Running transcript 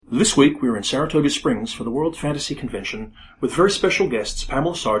This week we're in Saratoga Springs for the World Fantasy Convention with very special guests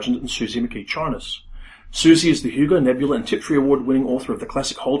Pamela Sargent and Suzy McKee Charnas. Suzy is the Hugo, Nebula and Tiptree Award-winning author of the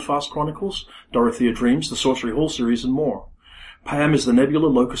classic Holdfast Chronicles, Dorothea Dreams, the Sorcery Hall series and more. Pam is the Nebula,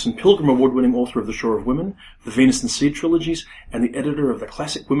 Locus and Pilgrim Award-winning author of The Shore of Women, the Venus and Seed trilogies, and the editor of the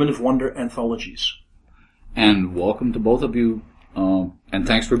classic Women of Wonder anthologies. And welcome to both of you, and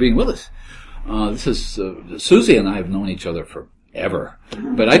thanks for being with us. This is Suzy and I have known each other forever,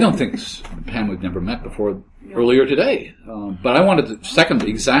 but I don't think, Pam, we've never met before earlier today. But I wanted to second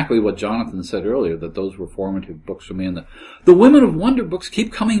exactly what Jonathan said earlier, that those were formative books for me. And the Women of Wonder books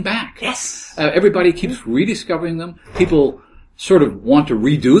keep coming back. Yes. Everybody keeps rediscovering them. People sort of want to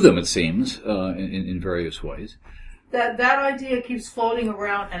redo them, it seems, in various ways. That idea keeps floating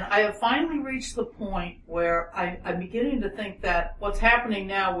around, and I have finally reached the point where I'm beginning to think that what's happening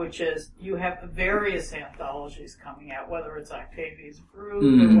now, which is you have various anthologies coming out, whether it's Octavia's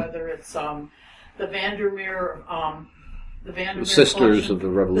Brood or whether it's the Vandermeer Sisters of the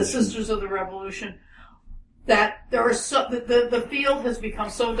Revolution. The Sisters of the Revolution. That there are the field has become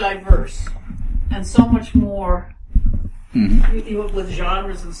so diverse and so much more with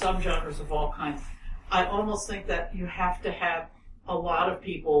genres and subgenres of all kinds. I almost think that you have to have a lot of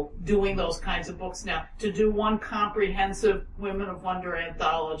people doing those kinds of books now. To do one comprehensive Women of Wonder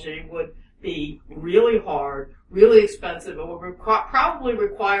anthology would be really hard, really expensive. It would probably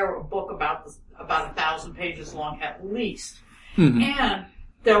require a book about 1,000 pages long at least. Mm-hmm. And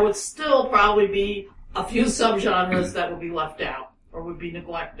there would still probably be a few subgenres that would be left out or would be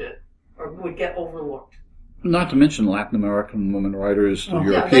neglected or would get overlooked. Not to mention Latin American women writers,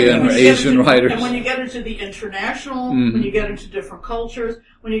 European or Asian writers. And when you get into the international, when you get into different cultures,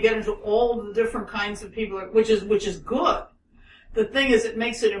 when you get into all of the different kinds of people, which is good. The thing is, it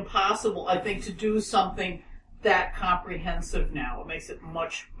makes it impossible, I think, to do something that comprehensive now. It makes it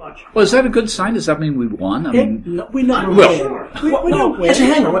much, much harder. Well, is that a good sign? Does that mean we won? We're not sure. Actually,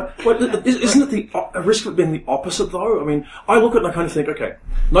 hang on. Isn't it a risk of it being the opposite, though? I mean, I look at it and I kind of think, okay,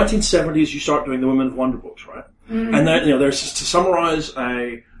 1970s, you start doing the Women of Wonder books, right? Mm-hmm. And then, there's to summarize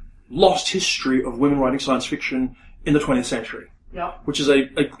a lost history of women writing science fiction in the 20th century, which is a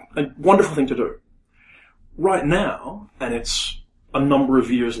wonderful thing to do. Right now, and it's a number of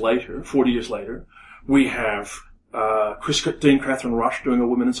years later, 40 years later, we have Christine Catherine Rush doing a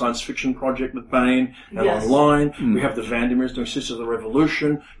Women in Science Fiction project with Bain and online. We have the Vandermeers doing Sisters of the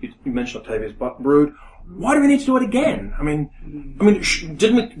Revolution. You mentioned Octavia's Brood. Why do we need to do it again? I mean,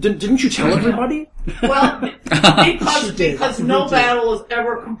 didn't you tell everybody? Well, because no battle is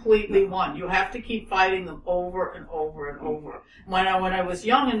ever completely won. You have to keep fighting them over and over and over. When I was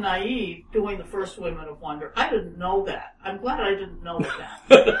young and naive doing the first Women of Wonder, I didn't know that. I'm glad I didn't know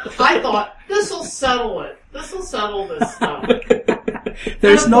that. I thought, this'll settle it. This'll settle this stuff.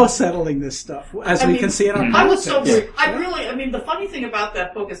 There's no settling this stuff, as we can see in our I was so weird. The funny thing about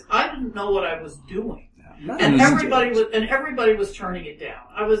that book is I didn't know what I was doing. And everybody was turning it down.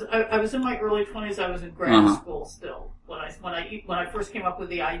 I was in my early 20s. I was in grad school still when I first came up with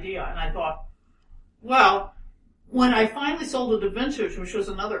the idea, and I thought, well, when I finally sold it to Vintage, which was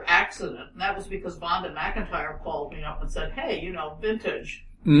another accident, and that was because Vonda McIntyre called me up and said, "Hey, Vintage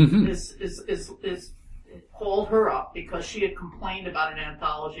is called her up because she had complained about an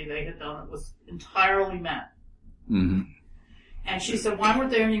anthology they had done that was entirely men." Mm-hmm. And she said, why weren't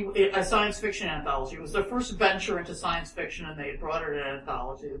there a science fiction anthology? It was their first venture into science fiction, and they had brought it an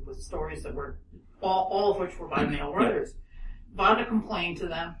anthology with stories that were, all of which were by male writers. Vonda complained to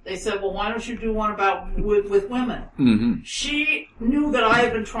them. They said, well, why don't you do one with women? Mm-hmm. She knew that I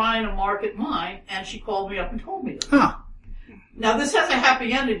had been trying to market mine, and she called me up and told me this. Huh. Now, this has a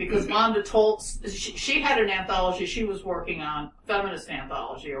happy ending because Vonda she had an anthology she was working on, feminist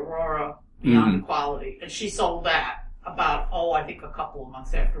anthology, Aurora Beyond Equality, and she sold that about, I think a couple of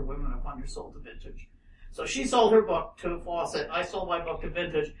months after Women of Wonder sold to Vintage. So she sold her book to Fawcett. I sold my book to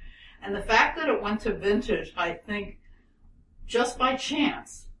Vintage. And the fact that it went to Vintage, I think, just by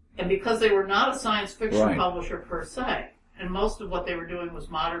chance, and because they were not a science fiction publisher per se, and most of what they were doing was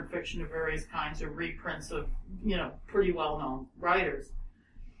modern fiction of various kinds or reprints of, pretty well-known writers.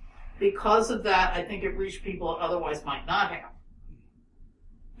 Because of that, I think it reached people it otherwise might not have.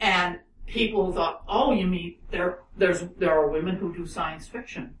 And people who thought, you mean there are women who do science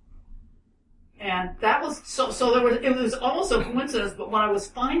fiction. And that was, it was almost a coincidence, but when I was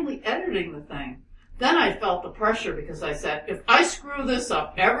finally editing the thing, then I felt the pressure because I said, if I screw this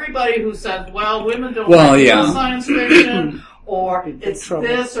up, everybody who says, well, women don't do science fiction, or it's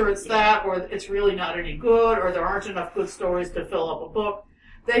this, or it's that, or it's really not any good, or there aren't enough good stories to fill up a book,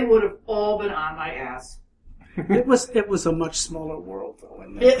 they would have all been on my ass. It was a much smaller world, though.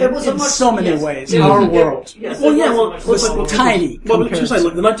 It was in so many ways. Our world. Yes, It was tiny. Well, because like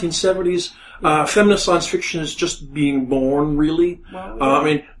the 1970s, feminist science fiction is just being born, really.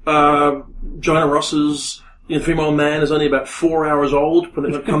 Joanna Ross's Female Man is only about 4 hours old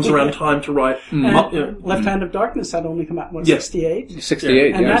when it comes around time to write. Left Hand of Darkness had only come out in 68?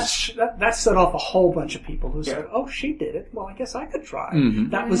 68, and yes. that set off a whole bunch of people who said, oh, she did it. Well, I guess I could try.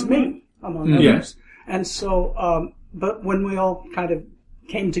 That was me, among others. And so, but when we all kind of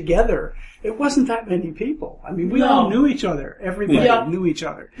came together, it wasn't that many people. I mean, we all knew each other. Everybody knew each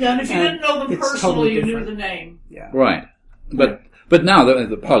other. Yeah, and if you didn't know them personally, totally you different. knew the name. Yeah. Right. But now,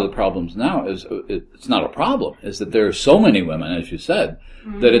 the part of the problems now is, it's not a problem, is that there are so many women, as you said,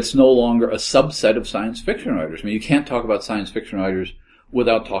 that it's no longer a subset of science fiction writers. I mean, you can't talk about science fiction writers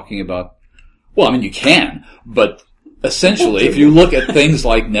without talking about, well, I mean, you can, but essentially, if you look at things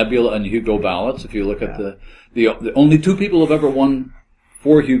like Nebula and Hugo ballots, if you look at the only two people who have ever won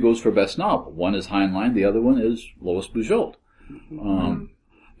 4 Hugos for Best Novel, one is Heinlein, the other one is Lois Bujold.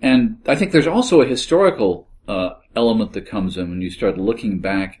 And I think there's also a historical element that comes in when you start looking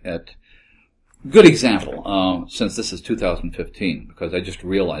back at good example, since this is 2015, because I just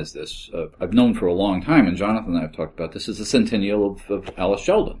realized this. I've known for a long time, and Jonathan and I have talked about this, is the centennial of Alice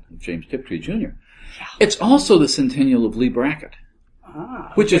Sheldon, of James Tiptree Jr. It's also the centennial of Lee Brackett,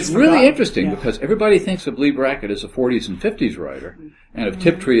 which is really interesting because everybody thinks of Lee Brackett as a 40s and 50s writer, and of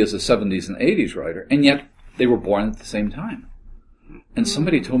Tiptree as a 70s and 80s writer, and yet they were born at the same time. And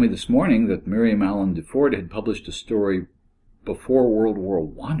somebody told me this morning that Miriam Allen DeFord had published a story before World War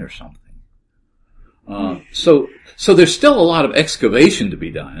I or something. So there's still a lot of excavation to be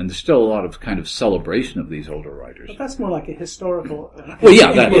done, and there's still a lot of kind of celebration of these older writers. But that's more like a historical... well,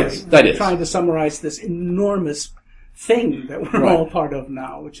 yeah, that is. Trying to summarize this enormous thing that we're all part of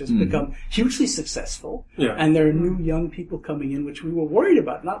now, which has become hugely successful. Yeah. And there are new young people coming in, which we were worried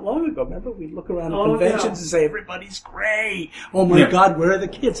about not long ago. Remember, we'd look around at conventions and say, everybody's gray. Oh my God, where are the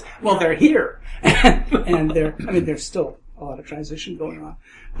kids? Well, they're here. And there's still a lot of transition going on.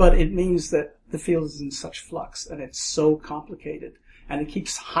 But it means that the field is in such flux and it's so complicated. And it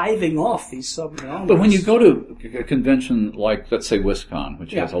keeps hiving off these sub-genres. But when you go to a convention like, let's say, WisCon,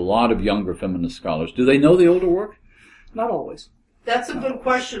 which has a lot of younger feminist scholars, do they know the older work? Not always. That's a good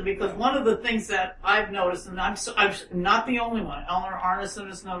question, because one of the things that I've noticed, and I'm not the only one, Eleanor Arneson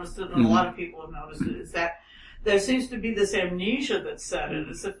has noticed it, and a lot of people have noticed it, is that there seems to be this amnesia that's set in,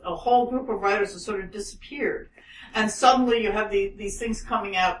 as if a whole group of writers has sort of disappeared. And suddenly you have these things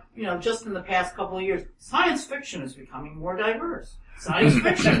coming out, just in the past couple of years. Science fiction is becoming more diverse. Science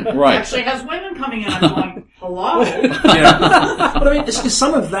fiction actually has women coming in. I'm going, hello? But I mean, is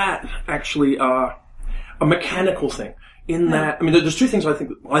some of that actually a mechanical thing? In that, I mean, there's two things I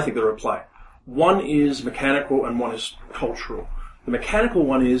think that are at play. One is mechanical and one is cultural. The mechanical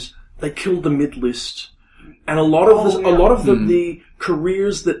one is they killed the mid-list, and a lot of the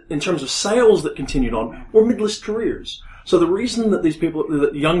careers that, in terms of sales, that continued on were mid-list careers. So the reason that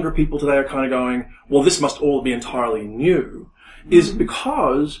that younger people today are kind of going, well, this must all be entirely new, is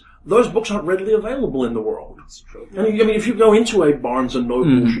because those books aren't readily available in the world. That's true. I mean, if you go into a Barnes &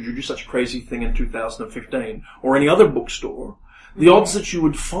 Noble, should you do such a crazy thing in 2015, or any other bookstore, the odds that you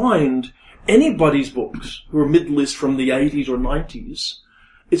would find anybody's books who are mid-list from the 80s or 90s,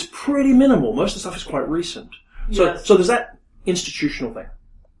 it's pretty minimal. Most of the stuff is quite recent. So there's that institutional thing.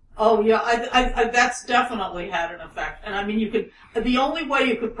 Oh yeah, I that's definitely had an effect. And I mean, the only way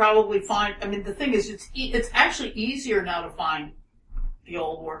you could probably find, I mean, the thing is, it's actually easier now to find the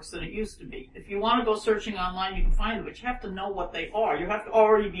old works than it used to be. If you want to go searching online, you can find them, but you have to know what they are. You have to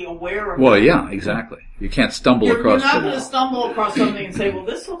already be aware of them. Well, yeah, exactly. You can't stumble across You're not going to stumble across something and say, well,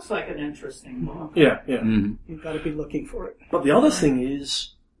 this looks like an interesting book. Yeah. You've got to be looking for it. But the other thing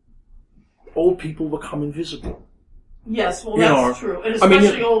is, old people become invisible. Yes, well, that's true. And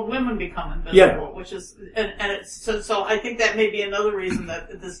especially old women become invisible, which is, and it's, so I think that may be another reason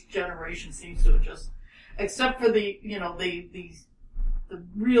that this generation seems to have just, except for the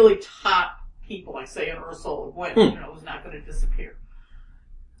really top people, like say an Ursula Gwynn, who's not going to disappear.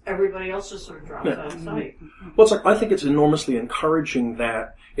 Everybody else just sort of drops out of sight. Well, it's like, I think it's enormously encouraging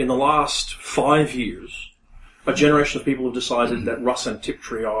that in the last 5 years, a generation of people have decided that Russ and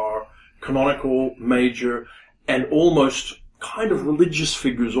Tiptree are canonical, major, and almost kind of religious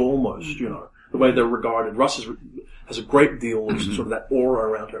figures, the way they're regarded. Russ has a great deal of sort of that aura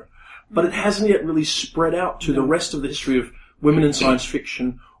around her. But it hasn't yet really spread out to the rest of the history of women in science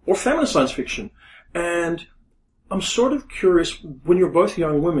fiction or feminist science fiction. And I'm sort of curious, when you're both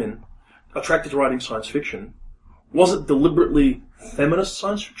young women attracted to writing science fiction, was it deliberately feminist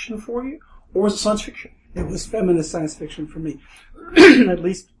science fiction for you, or was it science fiction? it was feminist science fiction for me, at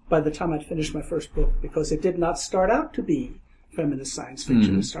least by the time I'd finished my first book, because it did not start out to be feminist science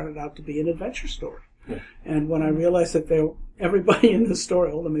fiction. It started out to be an adventure story. Yeah. And when I realized that everybody in the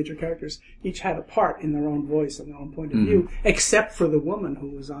story, all the major characters, each had a part in their own voice and their own point of view, except for the woman who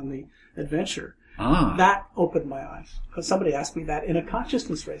was on the adventure. That opened my eyes. Because somebody asked me that in a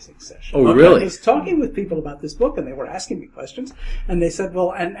consciousness raising session. Oh, really? I was talking with people about this book, and they were asking me questions. And they said,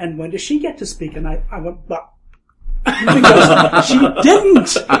 well, and when does she get to speak? And I went, but because she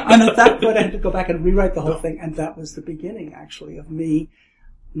didn't. And at that point, I had to go back and rewrite the whole thing. And that was the beginning, actually, of me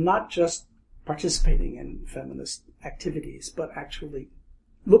not just participating in feminist activities, but actually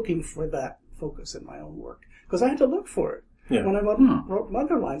looking for that focus in my own work. Because I had to look for it. Yeah. When I wrote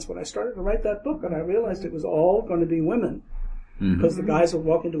Motherlines, when I started to write that book, and I realized it was all going to be women, because the guys would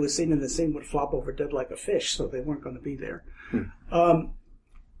walk into a scene and the scene would flop over dead like a fish, so they weren't going to be there.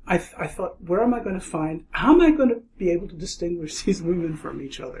 I thought, how am I going to be able to distinguish these women from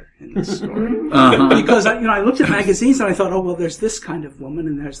each other in this story? Because I looked at magazines and I thought, oh, well, there's this kind of woman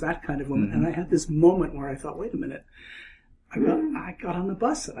and there's that kind of woman. And I had this moment where I thought, wait a minute. I got on the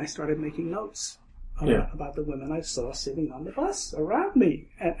bus and I started making notes about the women I saw sitting on the bus around me.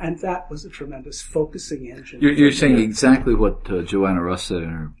 And that was a tremendous focusing engine. You're saying exactly what Joanna Russ said in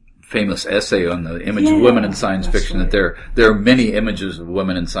her famous essay on the image of women in science fiction, right. that there are many images of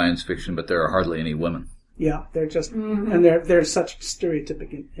women in science fiction, but there are hardly any women. Yeah, they're just, and they're such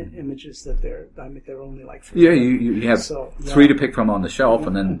stereotypic images that they're only like 3. Yeah, you have 3 to pick from on the shelf,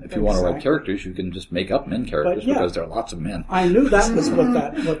 and then if you want to write characters, you can just make up men characters because there are lots of men. I knew that was what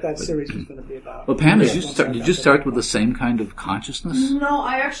that series was going to be about. Well, Pam, did you start with the same kind of consciousness? No,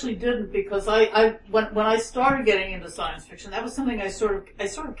 I actually didn't, because when I started getting into science fiction, that was something I sort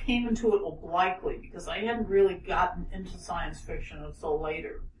of came into it obliquely, because I hadn't really gotten into science fiction until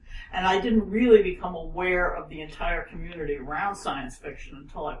later. And I didn't really become aware of the entire community around science fiction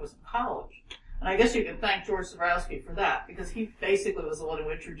until I was in college. And I guess you can thank George Zabrowski for that, because he basically was the one who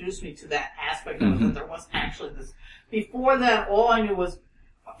introduced me to that aspect of it, that there was actually this. Before that, all I knew was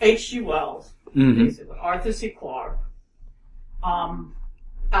H.G. Wells, basically, Arthur C. Clarke,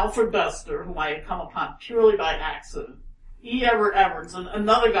 Alfred Bester, whom I had come upon purely by accident, E. Everett Everett,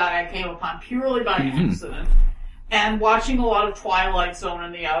 another guy I came upon purely by accident, and watching a lot of Twilight Zone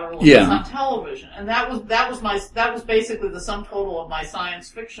and The Outer Limits on television. And that was basically the sum total of my science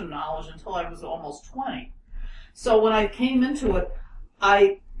fiction knowledge until I was almost 20. So when I came into it,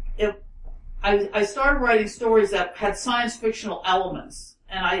 I started writing stories that had science fictional elements.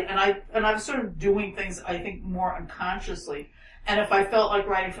 And I was sort of doing things, I think, more unconsciously. And if I felt like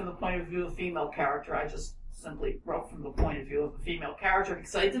writing from the point of view of a female character, I just simply wrote from the point of view of a female character,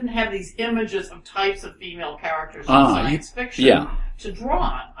 because I didn't have these images of types of female characters in science fiction to draw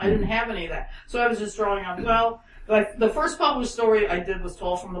on. I didn't have any of that. So I was just drawing on, the first published story I did was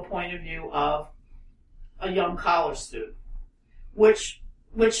told from the point of view of a young college student, which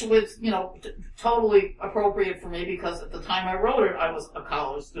was, totally appropriate for me, because at the time I wrote it, I was a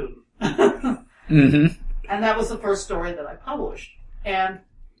college student. And that was the first story that I published. And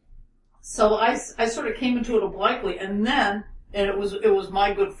so I sort of came into it obliquely, and it was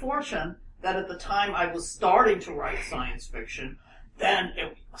my good fortune that at the time I was starting to write science fiction, then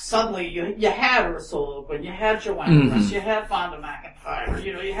suddenly you had Ursula Le Guin, you had Joanna Russ, you had Vonda McIntyre,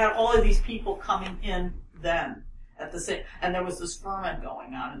 you had all of these people coming in then at the same, and there was this ferment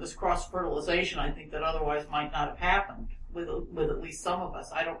going on, and this cross-fertilization, I think, that otherwise might not have happened with at least some of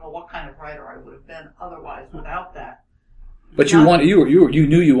us. I don't know what kind of writer I would have been otherwise without that. But you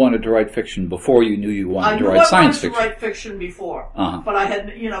knew you wanted to write fiction before you knew you wanted to write science fiction. I wanted to write fiction before, but I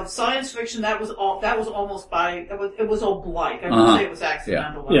had, science fiction. That was almost it was oblique. I wouldn't say it was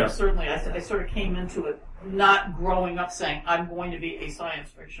accidental. Yeah. Certainly, I sort of came into it not growing up saying I'm going to be a science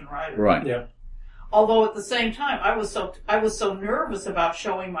fiction writer. Right. Yeah. Although at the same time, I was so nervous about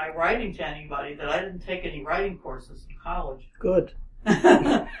showing my writing to anybody that I didn't take any writing courses in college. Good.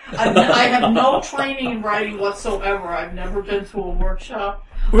 I have no training in writing whatsoever. I've never been to a workshop.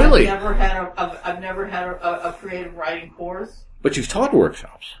 Really? I've never had a creative writing course. But you've taught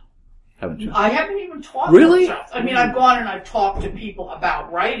workshops, haven't you? I haven't even taught really? workshops. I mean, I've gone and I've talked to people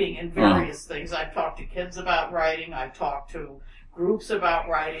about writing and various things. I've talked to kids about writing. I've talked to groups about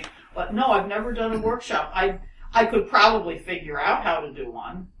writing. But no, I've never done a workshop. I could probably figure out how to do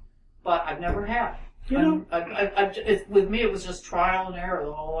one, but I've never had. With me, it was just trial and error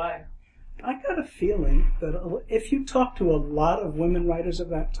the whole way. I got a feeling that if you talk to a lot of women writers of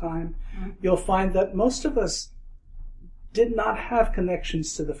that time, you'll find that most of us did not have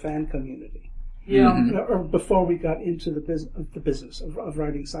connections to the fan community. or before we got into the business of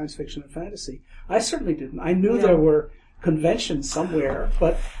writing science fiction and fantasy. I certainly didn't. I knew there were conventions somewhere,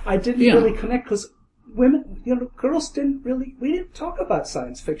 but I didn't really connect because women, girls we didn't talk about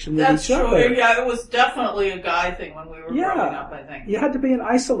science fiction with each other. That's true. Yeah, it was definitely a guy thing when we were growing up, I think. You had to be an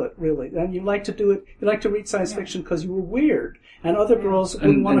isolate, really. And you like to do it, you like to read science fiction because you were weird. And other girls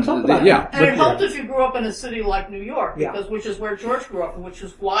wouldn't want to talk about it. And it helped if you grew up in a city like New York, which is where George grew up, which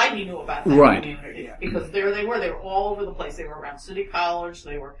is why he knew about that community. Because there they were all over the place. They were around City College,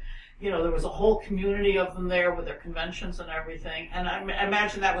 they were, there was a whole community of them there with their conventions and everything. And I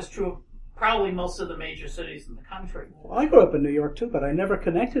imagine that was true of probably most of the major cities in the country. Well, I grew up in New York too, but I never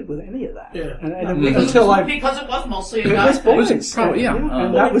connected with any of that. Yeah. Because it was mostly a guy thing.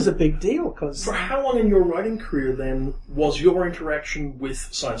 And that was a big deal. Cause for how long in your writing career then was your interaction with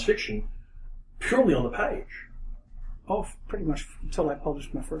science fiction purely on the page? Oh, pretty much until I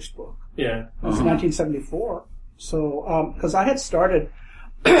published my first book. Yeah. It was 1974. So, because I had started,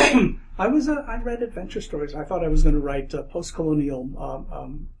 I read adventure stories. I thought I was going to write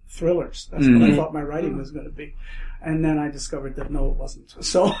post-colonial thrillers. That's what I thought my writing was going to be. And then I discovered that no, it wasn't.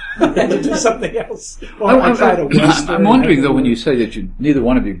 So I had to do something else. I'm wondering, though, when you say that neither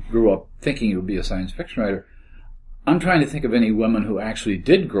one of you grew up thinking you would be a science fiction writer, I'm trying to think of any women who actually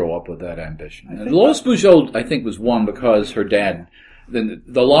did grow up with that ambition. Lois Bujold, I think, was one because her dad, a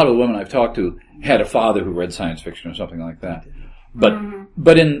lot of the women I've talked to had a father who read science fiction or something like that. But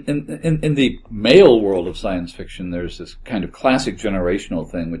in the male world of science fiction, there's this kind of classic generational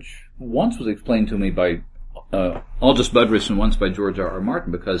thing, which once was explained to me by Aldous Budrys and once by George R.R.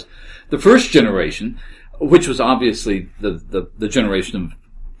 Martin, because the first generation, which was obviously the generation of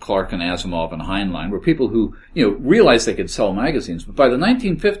Clarke and Asimov and Heinlein, were people who realized they could sell magazines. But by the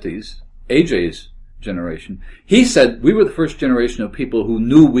 1950s, AJ's generation, he said we were the first generation of people who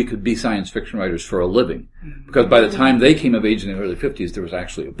knew we could be science fiction writers for a living. Because by the time they came of age in the early 50s, there was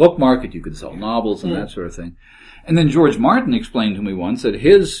actually a book market, you could sell novels and that sort of thing. And then George Martin explained to me once that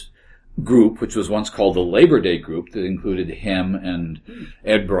his group, which was once called the Labor Day group, that included him and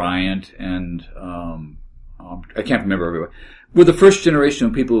Ed Bryant and I can't remember everybody, were the first generation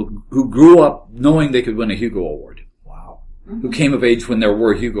of people who grew up knowing they could win a Hugo Award. Wow. Who came of age when there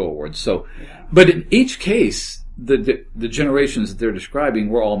were Hugo Awards. So, but in each case, the generations that they're describing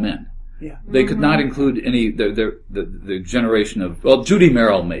were all men. Yeah. They could not include any the generation of Judy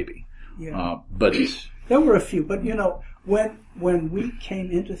Merrill maybe. Yeah. But there were a few. But when we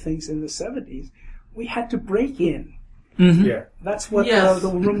came into things in the 70s, we had to break in. Mm-hmm. Yeah. That's what the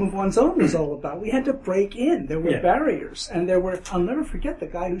Room of One's Own was all about. We had to break in. There were barriers. And I'll never forget the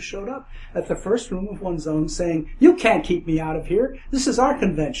guy who showed up at the first Room of One's Own saying, "You can't keep me out of here. This is our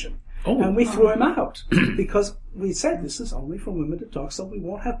convention." Oh. And we threw him out because we said, this is only for women to talk, so we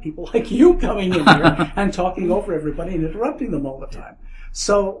won't have people like you coming in here and talking over everybody and interrupting them all the time.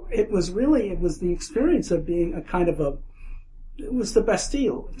 So it was the experience of being it was the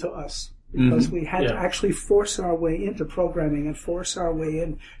Bastille to us. Because we had to actually force our way into programming and force our way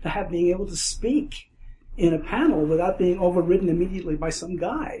in to being able to speak in a panel without being overridden immediately by some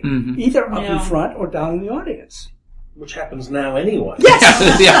guy, either up in front or down in the audience. Which happens now anyway.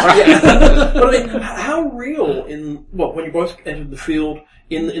 Yes! But I mean, how real when you both entered the field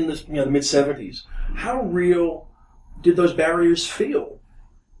in this, the mid-70s, how real did those barriers feel?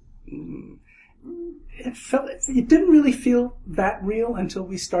 It didn't really feel that real until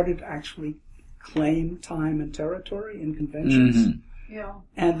we started to actually claim time and territory in conventions. Mm-hmm. Yeah.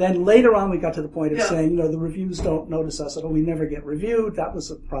 And then later on we got to the point of saying, the reviews don't notice us at all. We never get reviewed. That was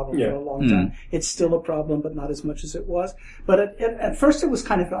a problem for a long time. It's still a problem, but not as much as it was. But at first it was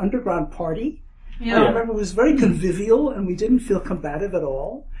kind of an underground party. Yeah. I remember it was very convivial and we didn't feel combative at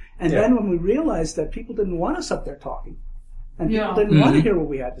all. And then when we realized that people didn't want us up there talking, and people didn't want to hear what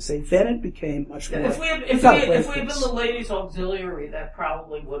we had to say, then it became much more... If we had been the ladies' auxiliary, that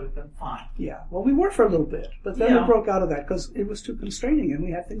probably would have been fine. Yeah, well, we were for a little bit, but then we broke out of that because it was too constraining, and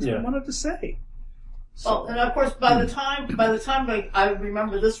we had things we wanted to say. So. Well, and of course, by the time I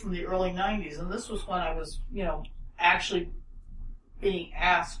remember this from the early 90s, and this was when I was, actually being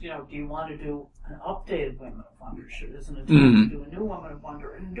asked, do you want to do an updated Women of Wonder? Isn't it time to do a new Women of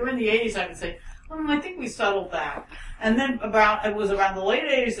Wonder? And during the 80s, I would say, I think we settled that. And then it was around the late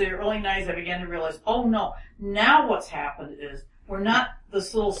 80s, the early 90s, I began to realize, oh no, now what's happened is we're not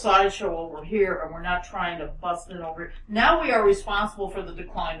this little sideshow over here, and we're not trying to bust it over here. Now we are responsible for the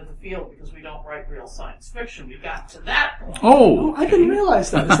decline of the field because we don't write real science fiction. We got to that point. Oh, I didn't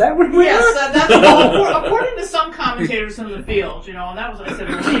realize that. Is that what we Yes, that's according to some commentators in the field, and that was what I said,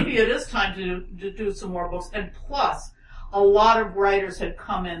 well, maybe it is time to do some more books. And plus, a lot of writers had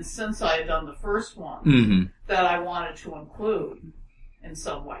come in since I had done the first one that I wanted to include in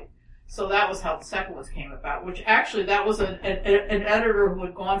some way. So that was how the second one came about, which actually that was an editor who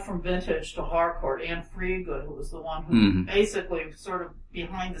had gone from vintage to hardcore, Anne Freegood, who was the one who basically sort of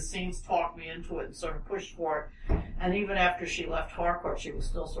behind the scenes talked me into it and sort of pushed for it. And even after she left hardcore, she was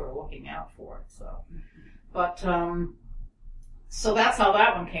still sort of looking out for it. So, but so that's how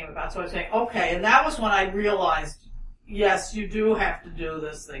that one came about. So I was saying, okay, and that was when I realized, yes, you do have to do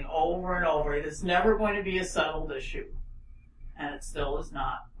this thing over and over. It's never going to be a settled issue. And it still is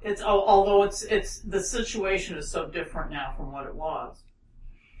not. Although it's the situation is so different now from what it was.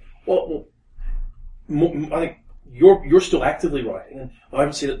 Well, I think you're still actively writing, and I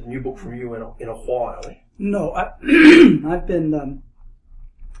haven't seen a new book from you in a while. No, I've been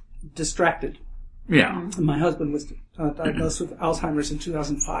distracted. Yeah. My husband was diagnosed with Alzheimer's in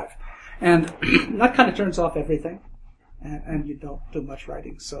 2005, and that kind of turns off everything. And you don't do much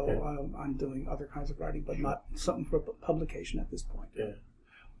writing, so I'm doing other kinds of writing, but not something for publication at this point. Yeah.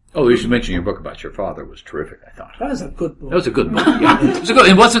 Oh, you should mention your book about your father was terrific, I thought. That was a good book. That was a good book, yeah. It was a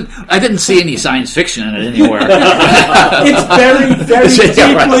good, I didn't see any science fiction in it anywhere. It's very, very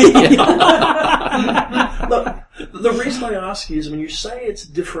deeply. Yeah. Look, the reason I ask you is, when you say it's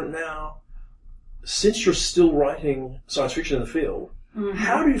different now, since you're still writing science fiction in the field,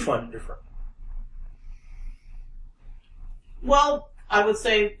 how do you find it different? Well, I would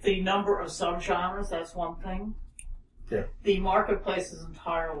say the number of subgenres, that's one thing. Yeah. The marketplace has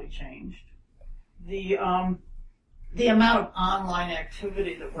entirely changed. The amount of online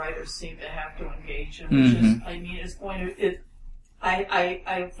activity that writers seem to have to engage in, which is, I mean, it's going to,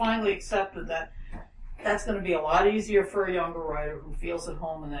 I finally accepted that that's going to be a lot easier for a younger writer who feels at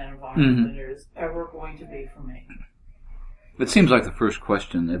home in that environment than it is ever going to be for me. It seems like the first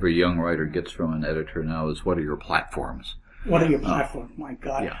question every young writer gets from an editor now is, what are your platforms? What are your platforms? My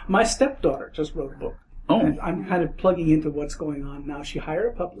God. Yeah. My stepdaughter just wrote a book. Oh. And I'm kind of plugging into what's going on now. She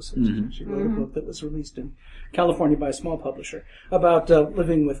hired a publicist. She wrote a book that was released in California by a small publisher about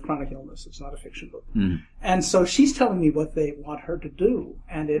living with chronic illness. It's not a fiction book. And so she's telling me what they want her to do.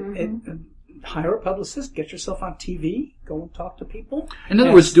 And hire a publicist, get yourself on TV, go and talk to people. In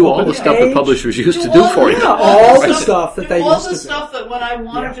other words, do all the stuff that publishers used to do for you. Yeah, all the stuff that they used to do. All the stuff that when I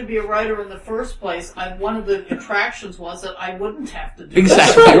wanted to be a writer in the first place, one of the attractions was that I wouldn't have to do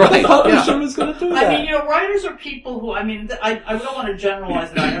Exactly, that. right. The publisher was going to do that. I mean, writers are people who, I don't want to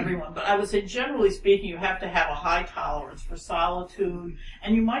generalize about everyone, but I would say generally speaking, you have to have a high tolerance for solitude,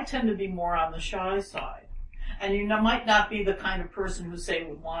 and you might tend to be more on the shy side. And you might not be the kind of person who, say,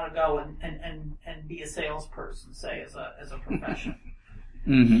 would want to go and be a salesperson, say, as a profession.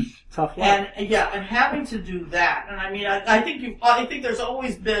 Tough luck. And having to do that. And I mean, I think there's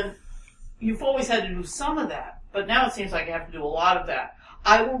always been, you've always had to do some of that, but now it seems like you have to do a lot of that.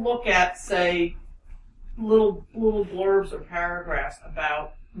 I will look at, say, little blurbs or paragraphs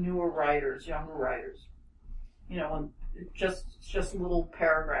about newer writers, younger writers. You know, and just little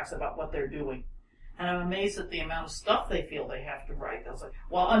paragraphs about what they're doing. And I'm amazed at the amount of stuff they feel they have to write. I was like,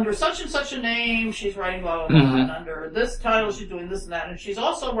 well, under such and such a name, she's writing blah, blah, blah. And under this title, she's doing this and that. And she's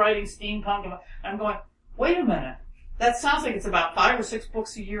also writing steampunk. And I'm going, wait a minute. That sounds like it's about 5 or 6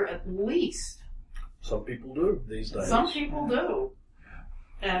 books a year at least. Some people do these days. Some people do.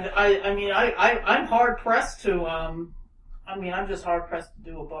 And I'm hard pressed to, I'm just hard pressed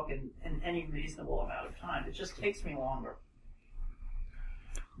to do a book in any reasonable amount of time. It just takes me longer.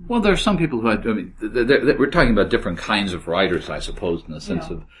 Well, there are some people who, we're talking about different kinds of writers, I suppose, in the sense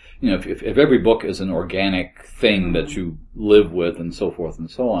of, if every book is an organic thing that you live with and so forth and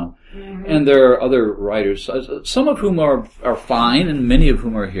so on. And there are other writers, some of whom are fine and many of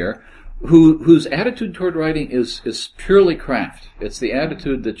whom are here, whose attitude toward writing is purely craft. It's the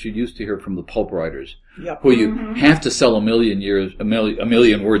attitude that you used to hear from the pulp writers, who you have to sell a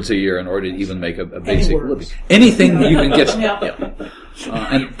million words a year in order to even make a basic living. Anything you can get.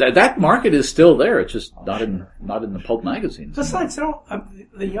 And that market is still there. It's just not in the pulp magazines. Besides,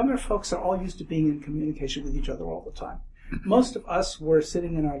 the younger folks are all used to being in communication with each other all the time. Most of us were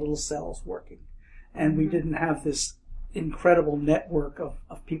sitting in our little cells working, and we didn't have this incredible network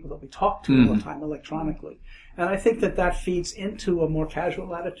of people that we talk to all the time electronically. And I think that feeds into a more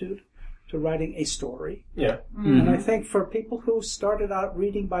casual attitude to writing a story. Yeah. And I think for people who started out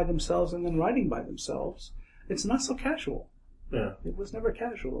reading by themselves and then writing by themselves, it's not so casual. Yeah. It was never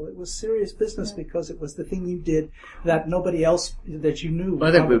casual. It was serious business because it was the thing you did that nobody else that you knew.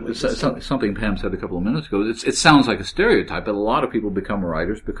 Well, I think something Pam said a couple of minutes ago. It sounds like a stereotype, but a lot of people become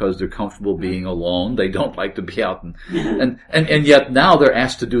writers because they're comfortable being alone. They don't like to be out, and yet now they're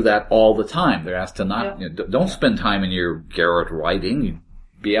asked to do that all the time. They're asked to not don't spend time in your garret writing. You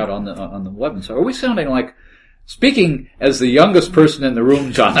be out on the web. And so, are we sounding like? Speaking as the youngest person in the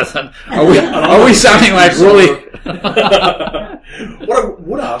room, Jonathan, are we sounding like really? What I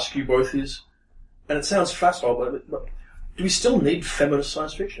would ask you both is, and it sounds fascinating, but do we still need feminist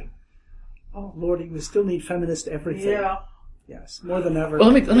science fiction? Oh, Lordy, we still need feminist everything. Yeah. Yes, more than ever.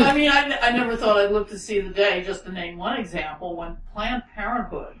 Well, I never thought I'd live to see the day, just to name one example, when Planned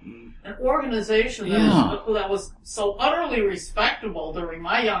Parenthood, an organization that was so utterly respectable during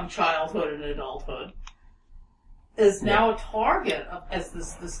my young childhood and adulthood, is now a target as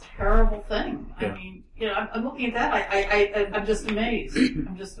this terrible thing. Yeah. I mean, I'm looking at that. I'm just amazed.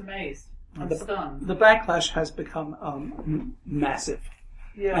 I'm just amazed. I'm stunned. The backlash has become massive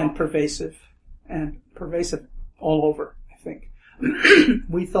and pervasive all over. I think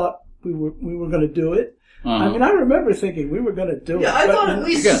we thought we were going to do it. I mean, I remember thinking we were going to do it. Yeah, I thought at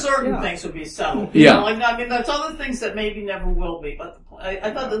least certain things would be settled. There's other things that maybe never will be, but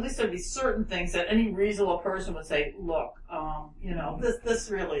I thought at least there'd be certain things that any reasonable person would say, look,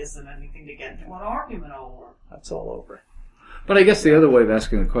 this really isn't anything to get into an argument over. That's all over. But I guess the other way of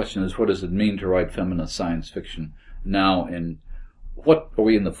asking the question is, what does it mean to write feminist science fiction now? And what are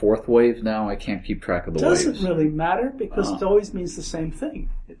we in the fourth wave now? I can't keep track of the waves. It doesn't really matter because it always means the same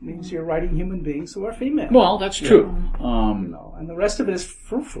thing. It means you're writing human beings who are female. Well, that's true. And the rest of it is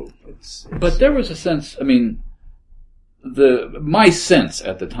frou-frou. But there was a sense. I mean, my sense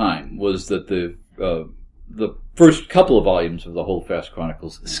at the time was that the first couple of volumes of the Holdfast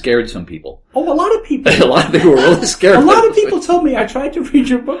Chronicles scared some people. Oh, a lot of people. A lot of people were really scared. A lot of people told me, I tried to read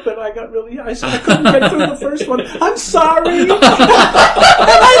your book, but I couldn't get through the first one. I'm sorry. And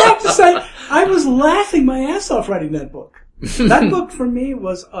I have to say, I was laughing my ass off writing that book. That book for me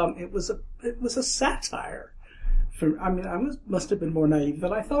was, it was a satire. Must have been more naive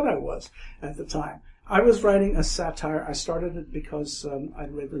than I thought I was at the time. I was writing a satire. I started it because I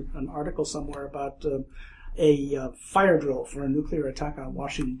read an article somewhere about a fire drill for a nuclear attack on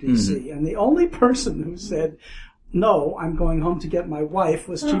Washington, D.C. Mm-hmm. And the only person who said, no, I'm going home to get my wife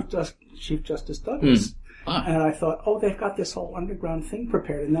was Chief Justice Douglas. And I thought, they've got this whole underground thing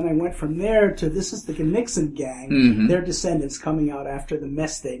prepared. And then I went from there to this is the Nixon gang, their descendants coming out after the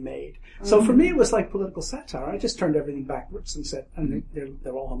mess they made. So for me, it was like political satire. I just turned everything backwards and said, and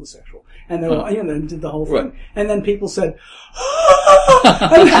they're all homosexual. And they were, and did the whole thing. Right. And then people said,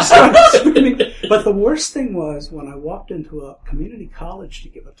 and they started screaming. But the worst thing was when I walked into a community college to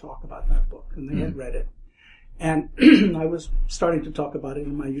give a talk about that book, and they had read it. And I was starting to talk about it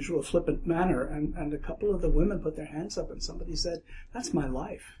in my usual flippant manner, and a couple of the women put their hands up, and somebody said, "That's my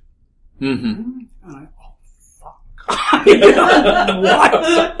life." Mm-hmm. And I, fuck.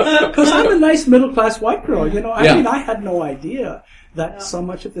 What? Because I'm a nice middle-class white girl, I mean, I had no idea that so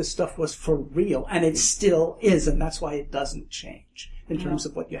much of this stuff was for real, and it still is, and that's why it doesn't change in terms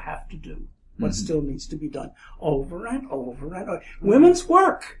of what you have to do. What still needs to be done over and over and over. Women's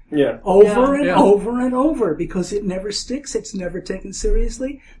work. Over and over because it never sticks. It's never taken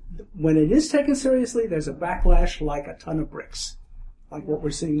seriously. When it is taken seriously, there's a backlash like a ton of bricks. Like what we're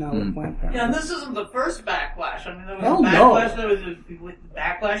seeing now with Planned Parenthood. Yeah, and this isn't the first backlash. I mean, there was a backlash. There was a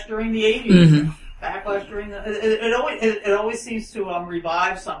backlash during the 80s. Mm-hmm. Backlash during the... It always seems to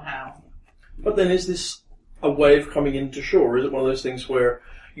revive somehow. But then is this a wave coming into shore? Is it one of those things where...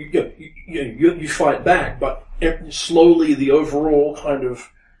 You fight back, but slowly the overall kind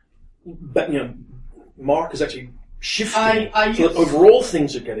of mark is actually shifting. So that overall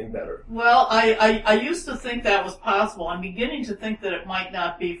things are getting better. Well, I used to think that was possible. I'm beginning to think that it might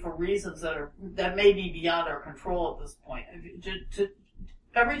not be for reasons that may be beyond our control at this point.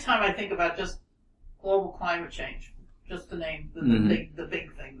 Every time I think about just global climate change, just to name the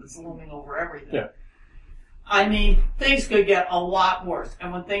big thing that's looming over everything. Yeah. I mean, things could get a lot worse.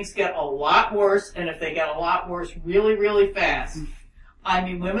 And when things get a lot worse, and if they get a lot worse really, really fast, I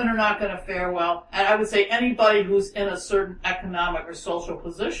mean, women are not going to fare well. And I would say anybody who's in a certain economic or social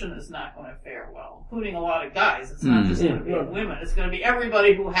position is not going to fare well, including a lot of guys. It's not just going to be women. It's going to be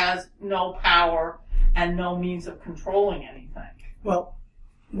everybody who has no power and no means of controlling anything. Well,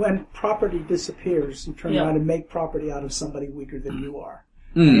 when property disappears, you turn around and make property out of somebody weaker than you are.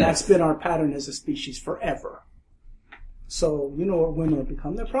 And that's been our pattern as a species forever. So, what women will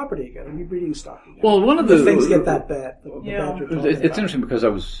become their property again, a rebreeding stock again. Well, one of the things get that bad. It's interesting because I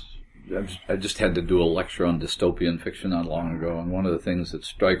was I just had to do a lecture on dystopian fiction not long ago, and one of the things that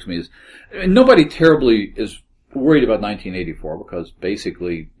strikes me is nobody terribly is worried about 1984 because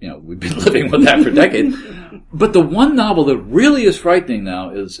basically, we've been living with that for decades. But the one novel that really is frightening now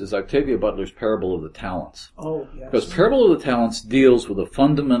is Octavia Butler's Parable of the Talents. Oh, yes. Because Parable of the Talents deals with a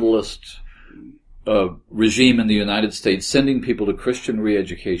fundamentalist regime in the United States sending people to Christian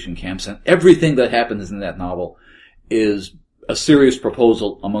re-education camps, and everything that happens in that novel is a serious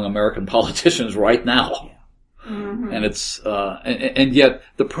proposal among American politicians right now. Mm-hmm. And it's and yet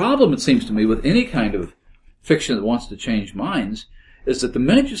the problem, it seems to me, with any kind of fiction that wants to change minds is that the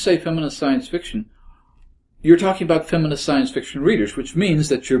minute you say feminist science fiction, you're talking about feminist science fiction readers, which means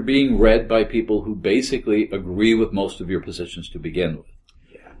that you're being read by people who basically agree with most of your positions to begin with.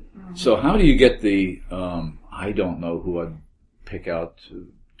 Yeah. Mm-hmm. So how do you get the, I don't know who I'd pick out.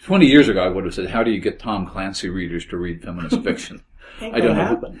 20 years ago I would have said, how do you get Tom Clancy readers to read feminist fiction? I don't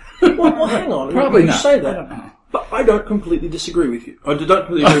know. Well, hang on. Probably not. You say that. But I don't completely disagree with you. I don't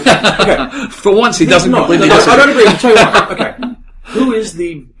completely agree with you. Okay. For once, he doesn't completely disagree. I don't agree. I'll tell you what. Okay. Who is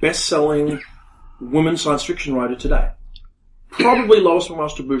the best-selling woman science fiction writer today? Probably Lois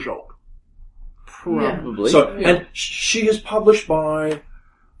McMaster Bujold. Probably. So, and she is published by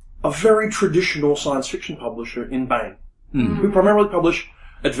a very traditional science fiction publisher in Bain, who primarily publish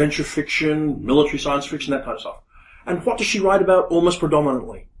adventure fiction, military science fiction, that kind of stuff. And what does she write about almost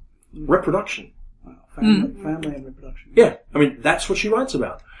predominantly? Reproduction. Family and reproduction. Yeah, I mean, that's what she writes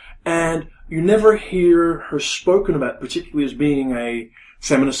about. And you never hear her spoken about, particularly as being a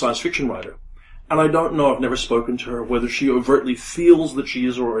feminist science fiction writer. And I don't know, I've never spoken to her, whether she overtly feels that she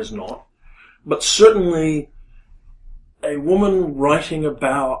is or is not. But certainly, a woman writing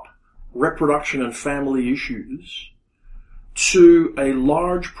about reproduction and family issues to a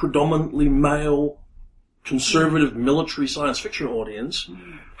large, predominantly male, conservative military science fiction audience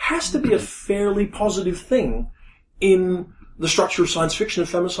has to be a fairly positive thing in the structure of science fiction and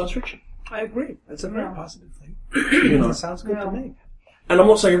feminist science fiction. I agree. That's a very positive thing. That sounds good to me. And I'm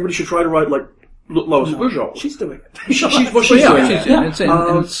not saying everybody should try to write like Lois Bujold. She's doing it. She's doing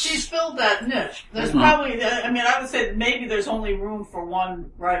it. She's filled that niche. There's probably, I would say maybe there's only room for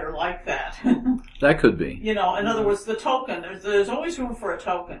one writer like that. That could be. In other words, the token. There's always room for a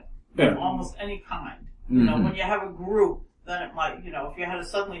token of almost any kind. When you have a group, then it might, if you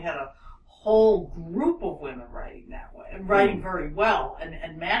suddenly had a whole group of women writing that way, and writing very well,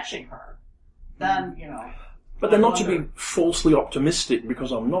 and matching her, then, But they're not to be falsely optimistic,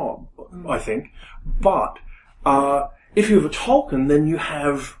 because I'm not, I think. But, if you have a Tolkien, then you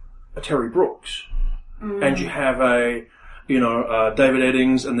have a Terry Brooks. And you have a, David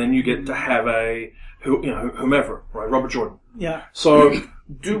Eddings, and then you get to have whomever, right? Robert Jordan. Yeah. So,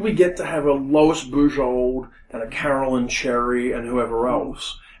 do we get to have a Lois Bujold and a Carolyn Cherry and whoever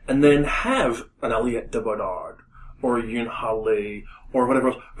else, and then have an Aliette de Bodard or a Yoon Ha Lee or whatever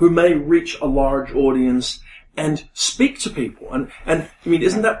else, who may reach a large audience and speak to people? And I mean,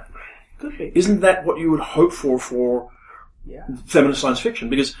 isn't that what you would hope for feminist science fiction?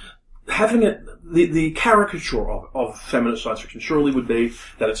 Because having the caricature of feminist science fiction surely would be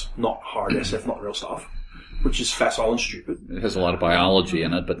that it's not hard SF, not real stuff, which is facile and stupid. It has a lot of biology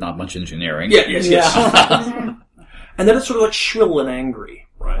in it, but not much engineering. Yes. And then it's sort of like shrill and angry,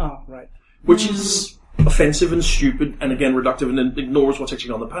 right? Oh, right. Which is offensive and stupid, and again reductive, and ignores what's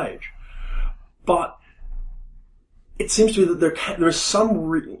actually on the page. But it seems to me that there is some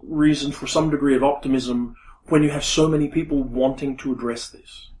reason for some degree of optimism when you have so many people wanting to address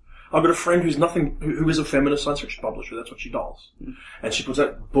this. I've got a friend who is a feminist science fiction publisher. That's what she does, and she puts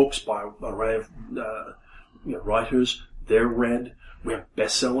out books by an array of writers. They're read. We have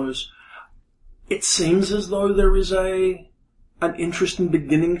bestsellers. It seems as though there is an interest in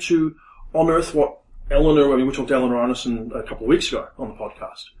beginning to unearth what we talked to Eleanor Arneson a couple of weeks ago on the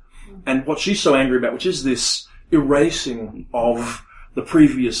podcast, and what she's so angry about, which is this erasing of the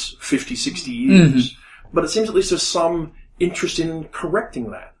previous 50, 60 years. But it seems at least there's some interest in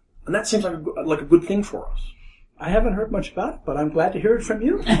correcting that. And that seems like a good thing for us. I haven't heard much about it, but I'm glad to hear it from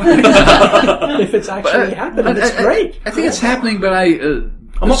you. If it's actually happening, it's great. I think it's happening, but I'm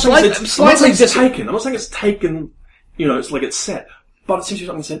not saying it's taken. I'm not saying it's taken, it's like it's set. But it seems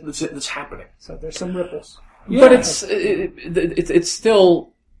to be something that's happening. So there's some ripples. Yeah. But it's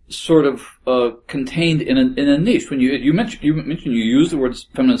still sort of contained in a niche. When you mentioned you use the words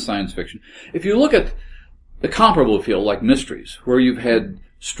feminist science fiction. If you look at the comparable field like mysteries, where you've had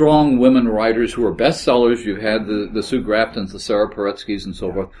strong women writers who are bestsellers, you've had the Sue Graftons, the Sarah Paretsky's, and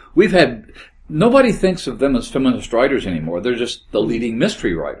so forth. Nobody thinks of them as feminist writers anymore. They're just the leading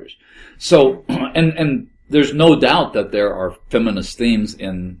mystery writers. So, and there's no doubt that there are feminist themes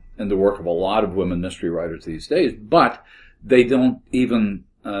in in the work of a lot of women mystery writers these days, but they don't even,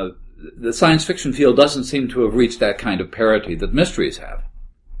 the science fiction field doesn't seem to have reached that kind of parity that mysteries have.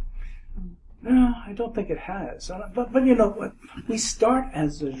 No, I don't think it has. But you know what? We start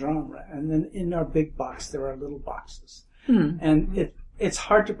as a genre, and then in our big box there are little boxes. And it's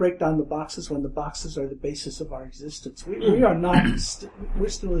hard to break down the boxes when the boxes are the basis of our existence. We are not, we're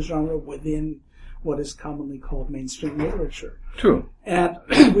still a genre within what is commonly called mainstream literature. True. And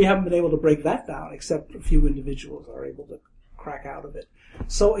we haven't been able to break that down, except a few individuals are able to crack out of it.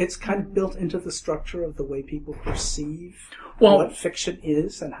 So it's kind of built into the structure of the way people perceive what fiction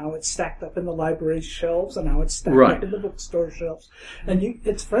is and how it's stacked up in the library shelves and how it's stacked up in the bookstore shelves. And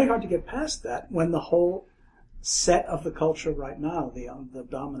it's very hard to get past that when the whole set of the culture right now, the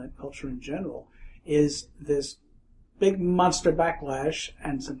dominant culture in general, is this big monster backlash,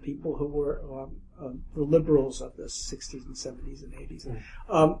 and some people who were the liberals of the 60s and 70s and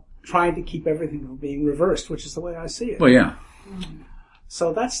 80s, trying to keep everything from being reversed, which is the way I see it. Well, yeah.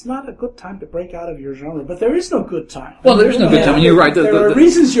 So that's not a good time to break out of your genre, but there is no good time. Well, there is no good time, and you're right. There are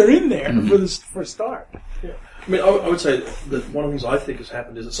reasons you're in there for a start. Yeah. I mean, I would say that one of the things I think has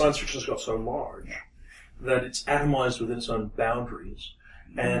happened is that science fiction has got so large that it's atomized within its own boundaries,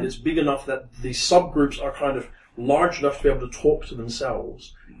 and it's big enough that the subgroups are kind of large enough to be able to talk to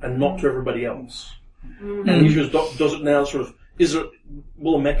themselves and not to everybody else. And the issue is, does it now sort of,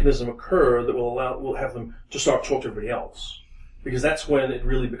 will a mechanism occur that will have them to start talking to everybody else? Because that's when it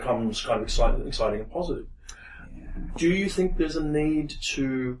really becomes kind of exciting and positive. Do you think there's a need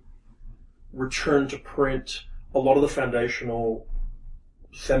to return to print a lot of the foundational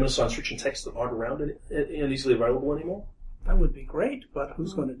feminist science fiction texts that aren't around and easily available anymore? That would be great, but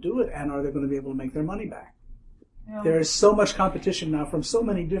who's going to do it, and are they going to be able to make their money back? Yeah. There is so much competition now from so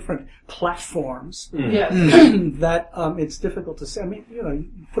many different platforms that it's difficult to say. I mean,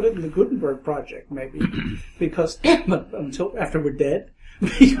 you put it in the Gutenberg Project, maybe, because until after we're dead,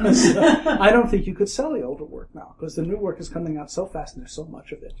 because I don't think you could sell the older work now, because the new work is coming out so fast and there's so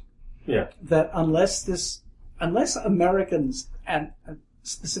much of it. Yeah. That unless Americans, and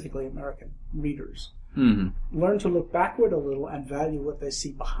specifically American readers, learn to look backward a little and value what they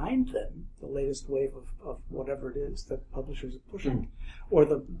see behind them, the latest wave of whatever it is that publishers are pushing, or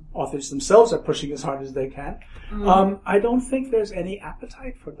the authors themselves are pushing as hard as they can. I don't think there's any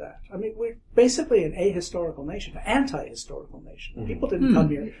appetite for that. I mean, we're basically an ahistorical nation, an anti-historical nation. People didn't come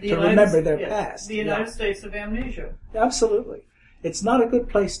here to remember their past. The United States of amnesia. Absolutely. It's not a good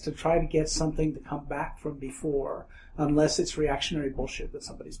place to try to get something to come back from before, unless it's reactionary bullshit that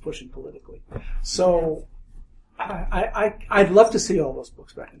somebody's pushing politically. So, I'd love to see all those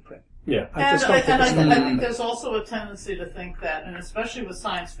books back in print. Yeah. I think there's also a tendency to think that, and especially with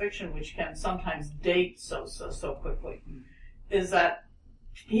science fiction, which can sometimes date so quickly, is that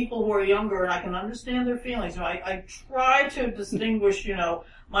people who are younger, and I can understand their feelings. I try to distinguish,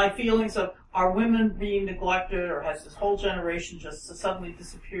 my feelings of, are women being neglected, or has this whole generation just suddenly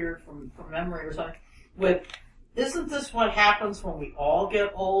disappeared from memory or something, with, isn't this what happens when we all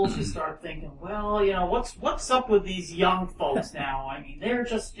get old? You start thinking, well, what's up with these young folks now? I mean, they're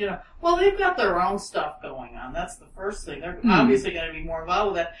just, well, they've got their own stuff going on. That's the first thing. They're obviously going to be more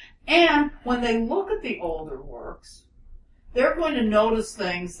involved with that. And when they look at the older works, they're going to notice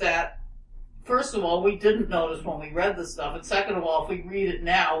things that, first of all, we didn't notice when we read the stuff, and second of all, if we read it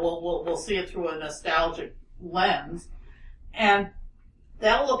now, we'll see it through a nostalgic lens, and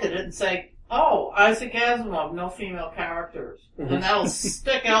they'll look at it and say, oh, Isaac Asimov, no female characters. And that'll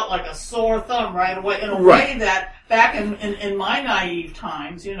stick out like a sore thumb right away, in a way that back in my naive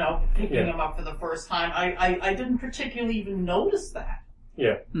times, picking them up for the first time, I didn't particularly even notice that.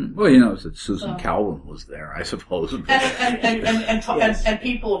 Yeah. Well, that Susan Calvin was there, I suppose. And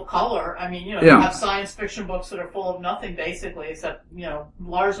people of color. I mean, you have science fiction books that are full of nothing, basically, except,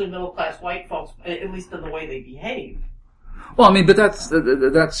 largely middle-class white folks, at least in the way they behave. Well, I mean, but that's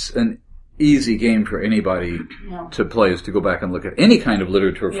an easy game for anybody to play, is to go back and look at any kind of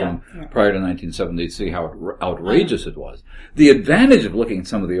literature from prior to 1970 to see how outrageous it was. The advantage of looking at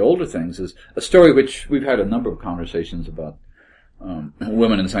some of the older things is a story which we've had a number of conversations about,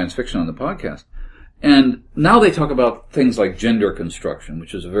 women in science fiction on the podcast. And now they talk about things like gender construction,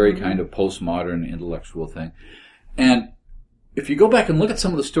 which is a very kind of postmodern intellectual thing. And if you go back and look at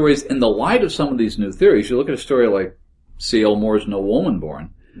some of the stories in the light of some of these new theories, you look at a story like C.L. Moore's No Woman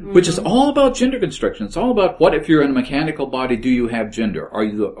Born, which is all about gender construction. It's all about, what if you're in a mechanical body, do you have gender? Are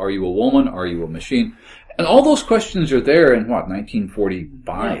you a woman? Are you a machine? And all those questions are there in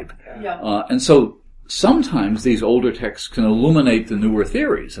 1945. And so sometimes these older texts can illuminate the newer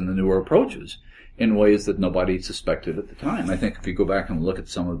theories and the newer approaches. in ways that nobody suspected at the time. I think if you go back and look at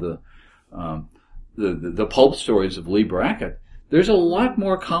some of the pulp stories of Lee Brackett, there's a lot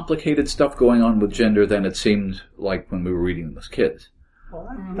more complicated stuff going on with gender than it seemed like when we were reading them as kids. Well,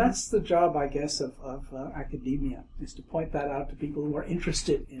 that's the job, I guess, of academia, is to point that out to people who are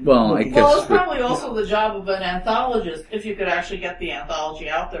interested in looking. Well, it's probably also the job of an anthologist, if you could actually get the anthology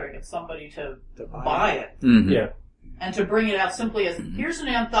out there and get somebody to buy it. Mm-hmm. Yeah. And to bring it out simply as, here's an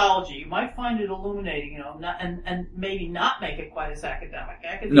anthology. You might find it illuminating, and maybe not make it quite as academic.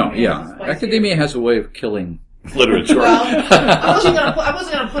 Academia has a way of killing literature. Well, I wasn't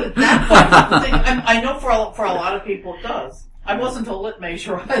going to put it that way. I know for a lot of people it does. I wasn't a lit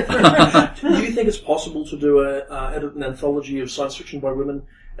major either. Do you think it's possible to do edit an anthology of science fiction by women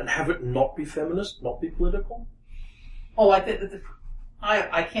and have it not be feminist, not be political? Oh, I think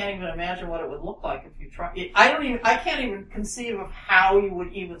I can't even imagine what it would look like if you try. I can't even conceive of how you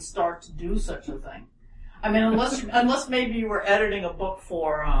would even start to do such a thing. I mean, unless maybe you were editing a book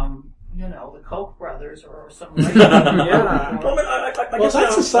for, the Koch brothers or some. Yeah. I guess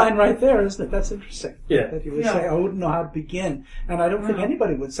that's a sign right there, isn't it? That's interesting. Yeah. That you would say, I wouldn't know how to begin, and I don't think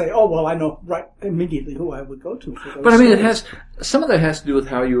anybody would say, oh, well, I know right immediately who I would go to for those. But I mean, stories. some of that has to do with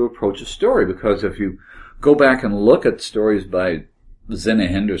how you approach a story, because if you go back and look at stories by Zena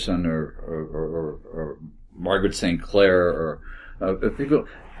Henderson or Margaret St. Clair or people,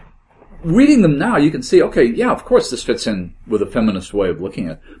 reading them now, you can see, okay, yeah, of course this fits in with a feminist way of looking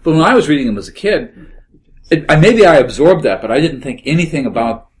at it. But when I was reading them as a kid, maybe I absorbed that, but I didn't think anything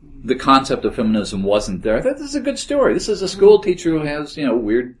about the concept of feminism wasn't there. I thought, this is a good story. This is a school teacher who has,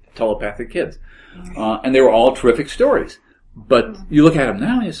 weird telepathic kids. And they were all terrific stories. But you look at them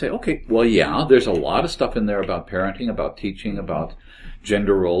now and you say, okay, well, yeah, there's a lot of stuff in there about parenting, about teaching, about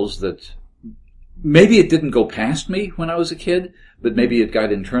gender roles that maybe it didn't go past me when I was a kid, but maybe it got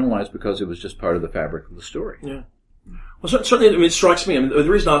internalized because it was just part of the fabric of the story. Yeah. Well, certainly, it strikes me. The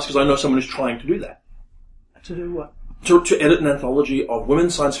reason I ask is I know someone who's trying to do that. To do what? To edit an anthology of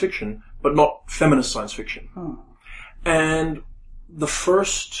women's science fiction, but not feminist science fiction. Oh. And the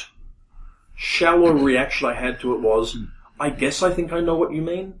first shallow reaction I had to it was, I guess I think I know what you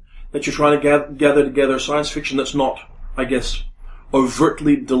mean. That you're trying to gather together science fiction that's not, I guess,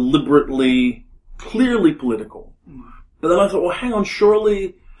 overtly, deliberately, clearly political. But then I thought, well, hang on,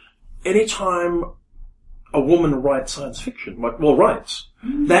 surely any time a woman writes science fiction, writes,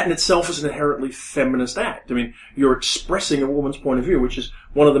 that in itself is an inherently feminist act. I mean, you're expressing a woman's point of view, which is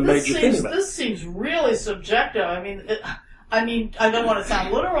one of the major things about it. This seems really subjective. I mean, I don't want to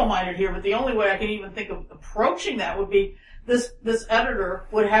sound literal-minded here, but the only way I can even think of approaching that would be this editor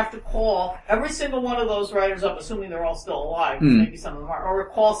would have to call every single one of those writers up, assuming they're all still alive, maybe some of them are, or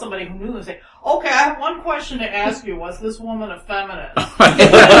call somebody who knew them and say, okay, I have one question to ask you. Was this woman a feminist?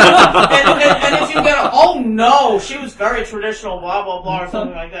 and if you get oh no, she was very traditional, blah, blah, blah, or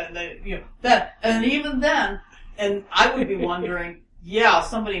something like that, and even then, and I would be wondering, yeah,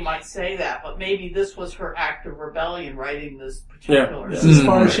 somebody might say that, but maybe this was her act of rebellion, writing this particular. This is as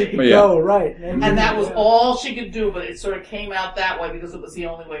far as she could go, right? And that was all she could do, but it sort of came out that way because it was the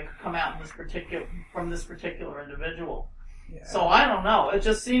only way it could come out from this particular individual. Yeah. So I don't know. It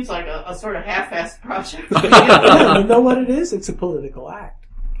just seems like a sort of half-assed project. You know what it is? It's a political act.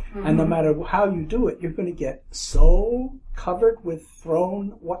 Mm-hmm. And no matter how you do it, you're going to get so covered with thrown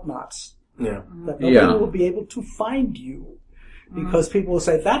whatnots that nobody will be able to find you. Because people will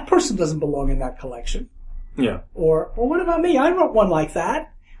say, that person doesn't belong in that collection. Yeah. Or, well, what about me? I wrote one like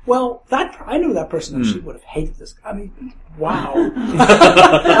that. Well, I knew that person and she would have hated this. I mean, wow. I'm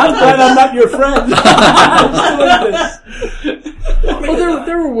glad I'm not your friend. Well,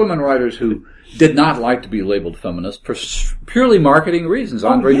 there were women writers who did not like to be labeled feminist for purely marketing reasons.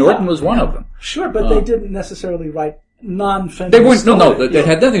 Andre Norton was one of them. Sure, but they didn't necessarily write non-feminist. They weren't. No. They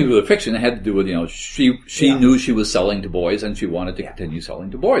had nothing to do with fiction. It had to do with she knew she was selling to boys, and she wanted to continue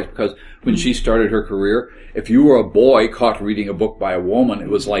selling to boys because when she started her career, if you were a boy caught reading a book by a woman, it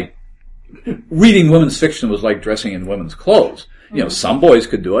was like reading women's fiction was like dressing in women's clothes. Some boys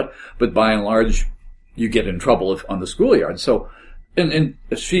could do it, but by and large, you get in trouble on the schoolyard. So, and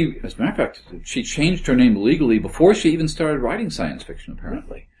she, as a matter of fact, she changed her name legally before she even started writing science fiction,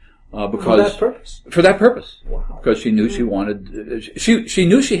 apparently. Because for that purpose. Wow. Because she knew she wanted, she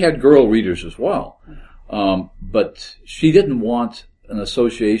knew she had girl readers as well. But she didn't want an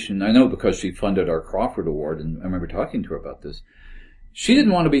association. I know because she funded our Crawford Award, and I remember talking to her about this. She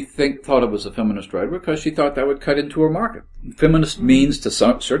didn't want to be thought of as a feminist writer because she thought that would cut into her market. Feminist means to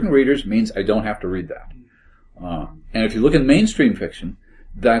certain readers means I don't have to read that. And if you look at mainstream fiction,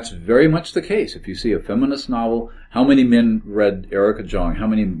 that's very much the case. If you see a feminist novel, how many men read Erica Jong? How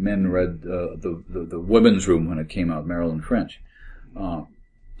many men read the Women's Room when it came out, Marilyn French?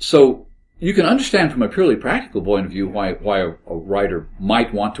 So you can understand from a purely practical point of view why a writer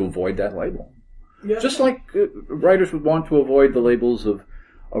might want to avoid that label. Yeah. Just like writers would want to avoid the labels of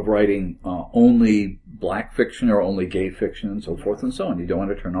writing only black fiction or only gay fiction and so forth and so on. You don't want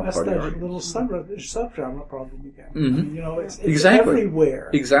to turn off party arguments. That's that little subgenre problem again. Mm-hmm. I mean, it's exactly. everywhere.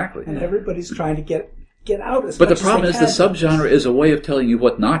 Exactly. And everybody's trying to get out as But much the problem as is the subgenre is a way of telling you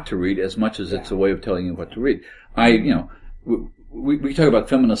what not to read as much as it's a way of telling you what to read. We talk about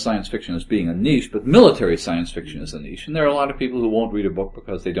feminist science fiction as being a niche, but military science fiction is a niche. And there are a lot of people who won't read a book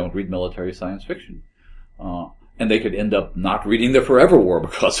because they don't read military science fiction. And they could end up not reading the Forever War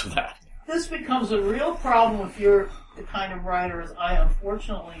because of that. This becomes a real problem if you're the kind of writer, as I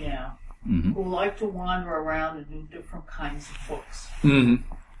unfortunately am, mm-hmm. who like to wander around and do different kinds of books.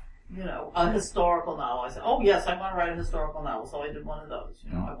 Mm-hmm. You know, a historical novel. I said, oh yes, I want to write a historical novel, so I did one of those.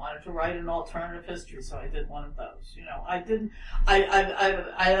 You know, I wanted to write an alternative history, so I did one of those. You know, I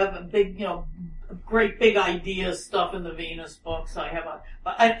have a big, great big idea stuff in the Venus books. I have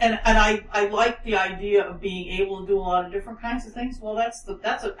I like the idea of being able to do a lot of different kinds of things. Well, that's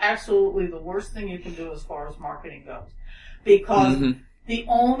absolutely the worst thing you can do as far as marketing goes, because mm-hmm. the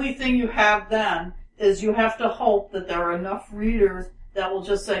only thing you have then is you have to hope that there are enough readers that will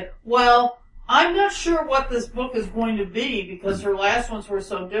just say, well, I'm not sure what this book is going to be because her last ones were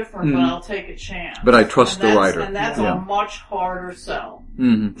so different, mm-hmm. but I'll take a chance. But I trust the writer. And that's a much harder sell.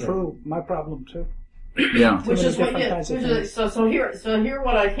 Mm-hmm. True. My problem, too. Yeah. Which is what so here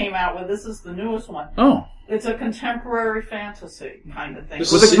what I came out with. This is the newest one. Oh. It's a contemporary fantasy kind of thing.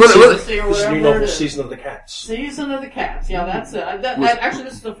 This is new novel, Season of the Cats. Season of the Cats. Yeah, that's it. Actually,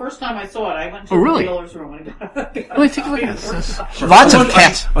 this is the first time I saw it. I went to the dealer's room and got it. Let me take a look at this. Lots of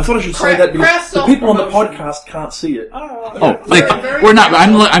cats. I thought I should say that because the people on the podcast can't see it. We're not.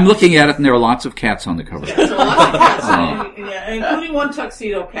 I'm looking at it, and there are lots of cats on the cover. Yeah, so lots of cats, including one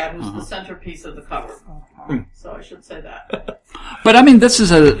tuxedo cat who's the centerpiece of the cover. So I should say that. But I mean, this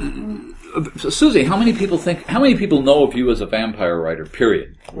is Suzy, how many people know of you as a vampire writer,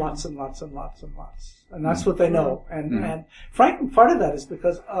 period? Lots and lots and lots and lots. And that's what they know. And frankly, part of that is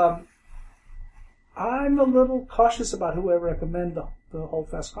because I'm a little cautious about who I recommend the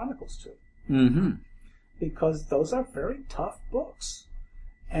Holdfast Chronicles to. Mm-hmm. Because those are very tough books.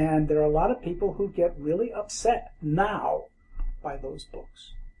 And there are a lot of people who get really upset now by those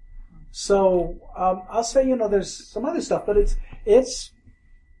books. So I'll say, there's some other stuff, but it's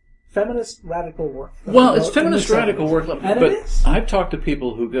feminist radical work. Well, it's feminist radical work, but I've talked to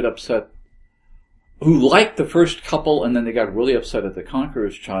people who get upset, who liked the first couple, and then they got really upset at The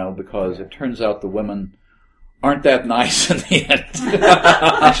Conqueror's Child because it turns out the women aren't that nice in the end.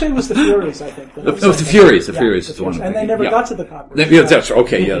 Actually, it was the Furies, I think. The Furies. The Furies is the one. And they never got to The Conqueror's Child. Yeah, that's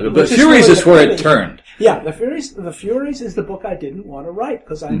okay. Yeah, but Furies is where it turned. Yeah, The Furies is the book I didn't want to write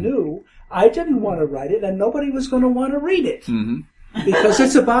because I knew I didn't want to write it, and nobody was going to want to read it. Mm-hmm. Because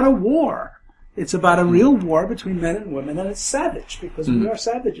it's about a war. It's about a real war between men and women, and it's savage, because we are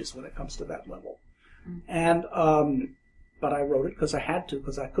savages when it comes to that level. And, but I wrote it because I had to,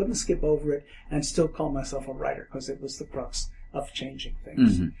 because I couldn't skip over it and still call myself a writer, because it was the crux of changing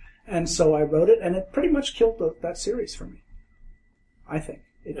things. Mm-hmm. And so I wrote it, and it pretty much killed that series for me. I think.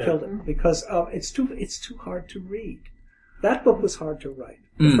 It killed it, because it's too hard to read. That book was hard to write.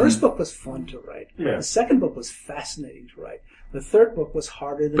 The first book was fun to write. Yeah. The second book was fascinating to write. The third book was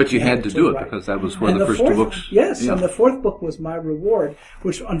harder than But you had to do it because that was one of the first two books. Yes, and the fourth book was my reward,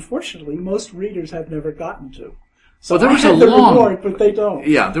 which unfortunately most readers have never gotten to. So there was the reward, but they don't.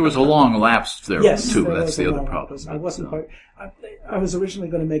 Yeah, there was a long lapse there too. That's the other problem. I wasn't quite. I was originally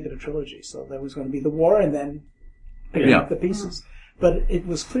going to make it a trilogy, so there was going to be the war and then picking up the pieces. But it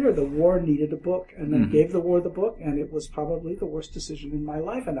was clear the war needed a book, and then gave the war the book, and it was probably the worst decision in my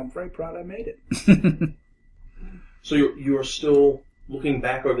life, and I'm very proud I made it. So you are still, looking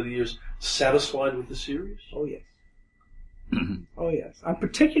back over the years, satisfied with the series? Oh, yes. Mm-hmm. Oh, yes. I'm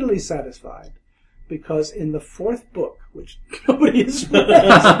particularly satisfied because in the fourth book, which nobody has read,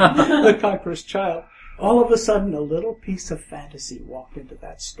 The Conqueror's Child, all of a sudden a little piece of fantasy walked into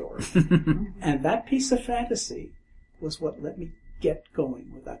that story. And that piece of fantasy was what let me get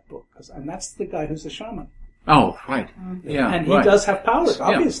going with that book. And that's the guy who's a shaman. Oh, right. Yeah. And he does have powers,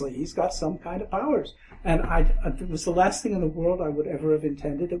 obviously. Yeah. He's got some kind of powers. And it was the last thing in the world I would ever have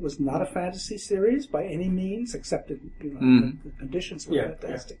intended. It was not a fantasy series by any means, except the conditions were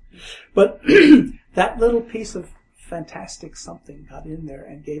fantastic. Yeah. But that little piece of fantastic something got in there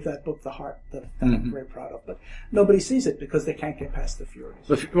and gave that book the heart that I'm very proud of. But nobody sees it because they can't get past the Furies.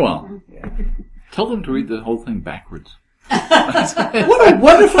 Well, tell them to read the whole thing backwards. What a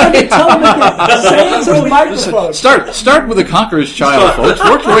wonderful idea! Tell them again. Say it to the microphone. Start with the Conqueror's Child, folks.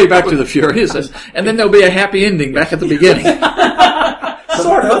 Work your way back to the Furies, and then there'll be a happy ending back at the beginning.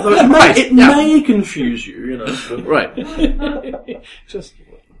 Sort of. It may confuse you, But. Right. Just.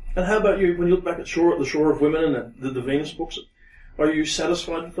 And how about you? When you look back at the Shore of Women and the Venus books, are you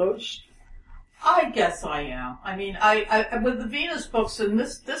satisfied with those? I guess I am. I mean, I with the Venus books, and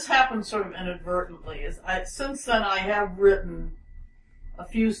this happened sort of inadvertently. Since then, I have written a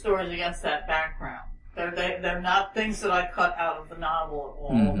few stories against that background. They're not things that I cut out of the novel at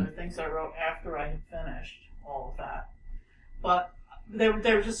all. Mm-hmm. They're things I wrote after I had finished all of that. But they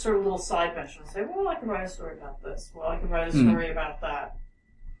were just sort of little side mentions. Say, well, I can write a story about this. Well, I can write a story about that.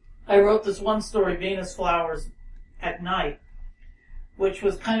 I wrote this one story, Venus Flowers at Night, which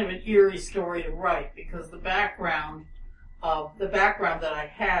was kind of an eerie story to write because the background that I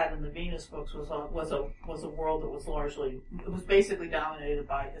had in the Venus books was a world that was basically dominated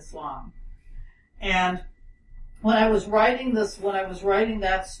by Islam. And when I was writing that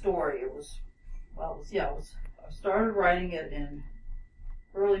story, I started writing it in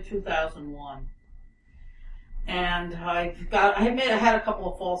early 2001. And I had a couple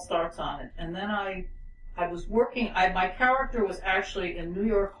of false starts on it, and then I was working. My character was actually in New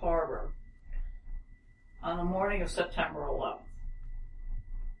York Harbor on the morning of September 11th.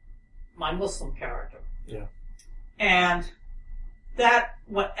 My Muslim character. Yeah. And that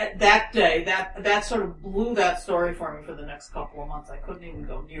day, that sort of blew that story for me for the next couple of months. I couldn't even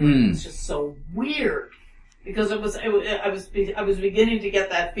go near it. It was just so weird because I was beginning to get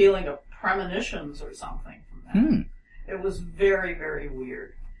that feeling of premonitions or something. It was very, very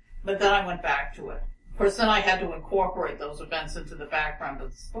weird. But then I went back to it. Of course, then I had to incorporate those events into the background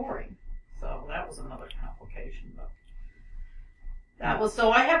of the story. So that was another complication. But that was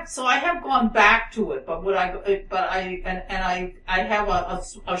I have gone back to it. But I have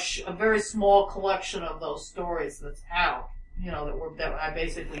a very small collection of those stories that's out. That I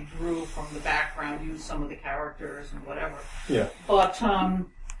basically drew from the background, used some of the characters and whatever. Yeah. But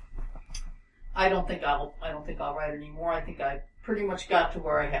I don't think I'll write anymore. I think I pretty much got to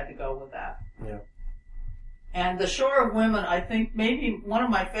where I had to go with that. Yeah. And the Shore of Women, I think maybe one of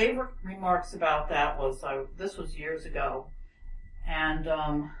my favorite remarks about that was, this was years ago, and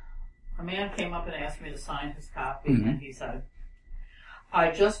a man came up and asked me to sign his copy, and he said,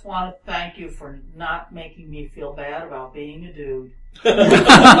 "I just want to thank you for not making me feel bad about being a dude." And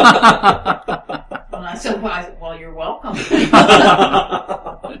I said, well, you're welcome.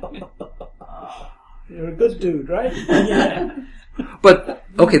 You're a good dude, right? Yeah. But,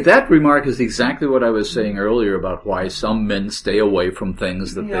 okay, that remark is exactly what I was saying earlier about why some men stay away from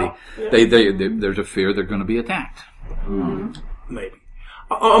things that there's a fear they're going to be attacked. Maybe.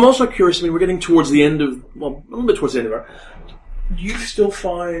 I'm also curious, we're getting towards the end of, a little bit towards the end of our... Do you still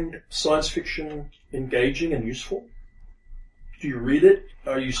find science fiction engaging and useful? Do you read it?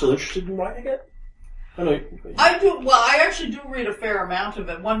 Are you still interested in writing it? I do. Well, I actually do read a fair amount of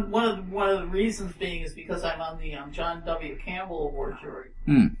it. One of the reasons being is because I'm on the John W. Campbell Award jury,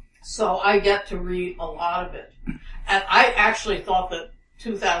 so I get to read a lot of it. And I actually thought that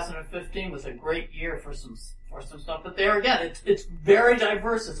 2015 was a great year for some stuff. But there again, it's very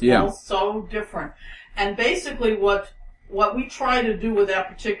diverse. It's all so different. And basically, what we try to do with that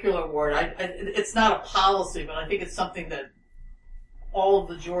particular award, it's not a policy, but I think it's something that all of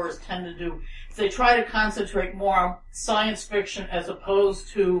the jurors tend to do. They try to concentrate more on science fiction as opposed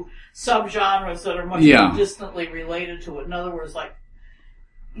to subgenres that are much more distantly related to it. In other words,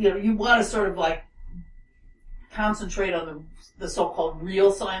 you want to sort of concentrate on the so-called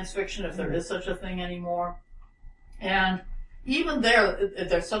real science fiction, if there is such a thing anymore. And even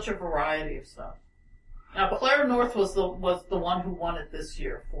there's such a variety of stuff. Now, Claire North was the one who won it this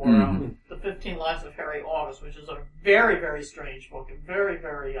year for The 15 Lives of Harry August, which is a very, very strange book and very,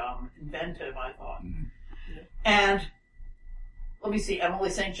 very inventive, I thought. And let me see, Emily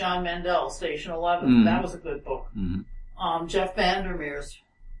St. John Mandel, Station 11, that was a good book. Jeff Vandermeer's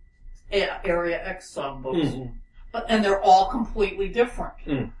Area X books, and they're all completely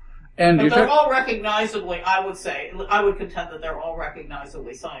different. But they're all recognizably, I would contend that they're all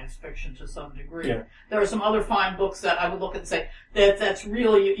recognizably science fiction to some degree. Yeah. There are some other fine books that I would look at and say, that's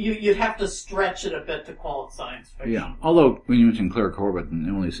really, you'd have to stretch it a bit to call it science fiction. Yeah, although when you mentioned Claire Corbett and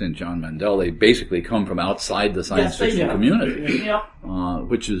Emily St. John Mandel, they basically come from outside the science fiction community.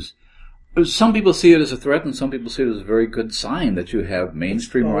 Which is, some people see it as a threat, and some people see it as a very good sign that you have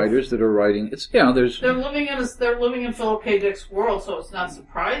mainstream writers that are writing. They're living in Philip K. Dick's world, so it's not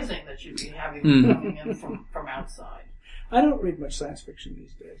surprising that you'd be having them coming in from outside. I don't read much science fiction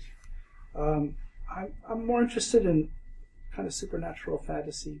these days. I'm more interested in kind of supernatural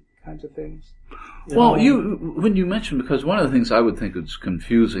fantasy kinds of things. Well, when you mentioned, because one of the things I would think is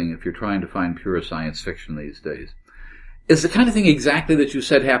confusing if you're trying to find pure science fiction these days is the kind of thing exactly that you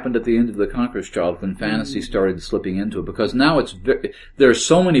said happened at the end of The Conqueror's Child when fantasy started slipping into it, because now there are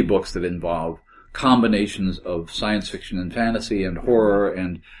so many books that involve combinations of science fiction and fantasy and horror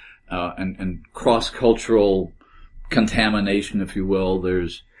and cross-cultural contamination, if you will.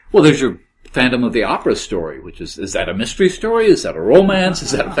 There's your Phantom of the Opera story, which is that a mystery story? Is that a romance?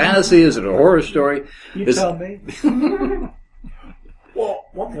 Is that a fantasy? Is it a horror story? Tell me. Well,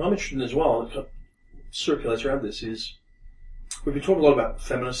 one thing I'm interested in as well, that circulates around this, is we've been talking a lot about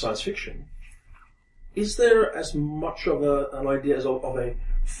feminist science fiction. Is there as much of an idea of a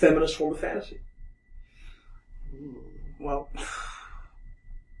feminist form of fantasy? Well,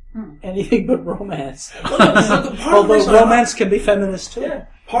 anything but romance. Although romance can be feminist too. Yeah.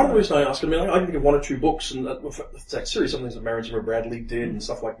 Part of the reason I ask, I can think of one or two books, and that series, some things that Marion Zimmer Bradley did, and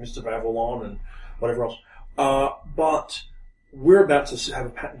stuff like Mr. Avalon and whatever else. But we're about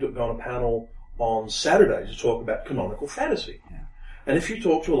to go on a panel on Saturday to talk about canonical fantasy. Yeah. And if you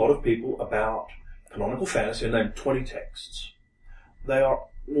talk to a lot of people about canonical fantasy and name 20 texts, they are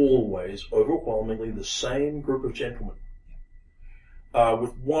always overwhelmingly the same group of gentlemen,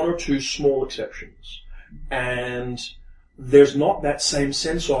 with one or two small exceptions. And there's not that same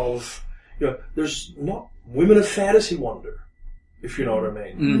sense of, there's not women of fantasy wonder, if you know what I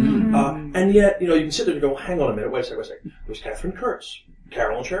mean. Mm-hmm. And yet, you can sit there and go, hang on a minute, wait a second. There's Catherine Kurtz.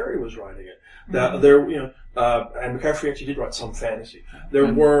 Carolyn Cherry was writing it. And McCaffrey actually did write some fantasy.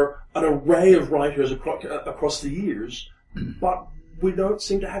 There were an array of writers across the years, but we don't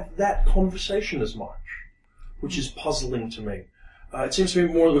seem to have that conversation as much, which is puzzling to me. It seems to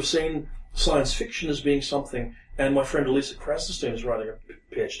me more that we've seen science fiction as being something, and my friend Elisa Krassenstein is writing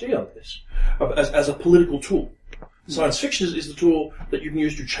a PhD on this, as a political tool. Science fiction is the tool that you can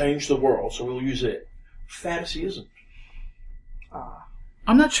use to change the world, so we'll use it. Fantasy isn't.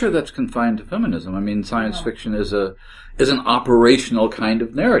 I'm not sure that's confined to feminism. I mean, science fiction is an operational kind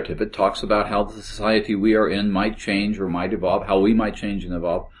of narrative. It talks about how the society we are in might change or might evolve, how we might change and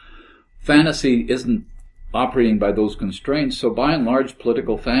evolve. Fantasy isn't operating by those constraints, so by and large,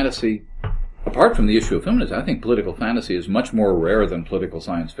 political fantasy, apart from the issue of feminism, I think political fantasy is much more rare than political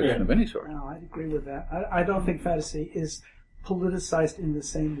science fiction of any sort. No, I'd agree with that. I don't think fantasy is politicized in the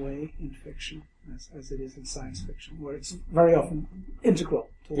same way in fiction as it is in science fiction, where it's very often integral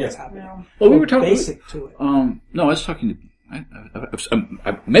to what's happening. Yeah. Well, we were talking basic to it. No, I was talking to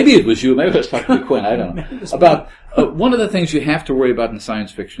maybe it was you, maybe I was talking to Quinn, I don't know. About one of the things you have to worry about in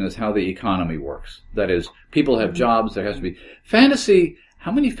science fiction is how the economy works. That is, people have jobs, there has to be fantasy.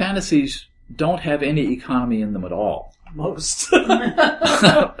 How many fantasies don't have any economy in them at all? Most.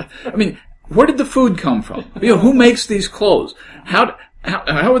 I mean, where did the food come from? Who makes these clothes? How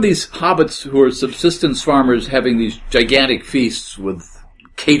are these hobbits who are subsistence farmers having these gigantic feasts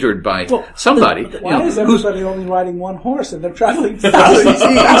catered by somebody? Why is everybody only riding one horse and they're traveling thousands?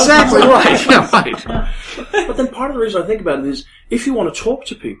 Exactly right. Yeah, right. But then part of the reason I think about it is, if you want to talk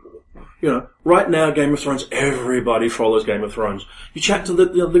to people, right now, Game of Thrones, everybody follows Game of Thrones. You chat to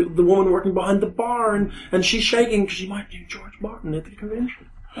the woman working behind the bar, and she's shaking because she might be George Martin at the convention.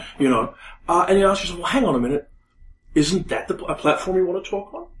 And you ask yourself, well, hang on a minute. Isn't that a platform you want to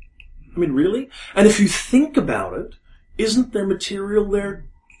talk on? I mean, really? And if you think about it, isn't there material there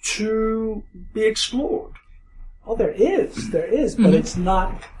to be explored? Oh, there is, but it's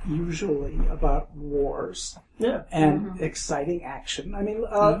not usually about wars and exciting action. I mean,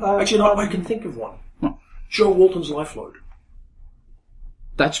 actually, I can think of one. Joe Walton's Lifeload.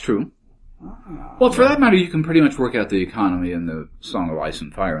 That's true. Well, for that matter, you can pretty much work out the economy in the Song of Ice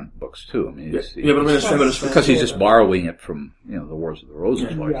and Fire books too. I mean, but I mean, it's feminist because he's just borrowing it from the Wars of the Roses.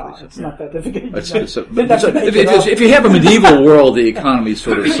 Yeah, it's not that difficult. If you have a medieval world, the economy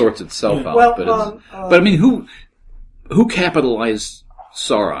sort of sorts itself out. Well, but I mean, who capitalized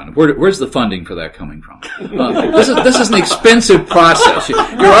Sauron? Where's the funding for that coming from? This is an expensive process.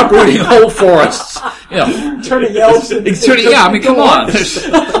 You're uprooting whole forests. Turning elves into I mean, come on.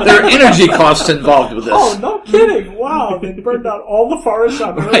 There are energy costs involved with this. Oh, no kidding. Wow. They burned out all the forests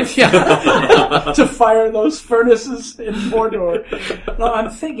on Earth to fire those furnaces in Mordor. No, I'm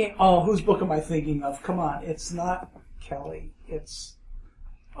thinking, whose book am I thinking of? Come on. It's not Kelly. It's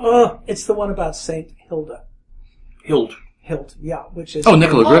the one about Saint Hilda. Hild. Hilt, yeah, which is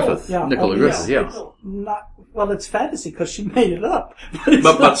Nicola Griffith. Yeah, Nicola Griffith, yeah. Not well. It's fantasy because she made it up, but it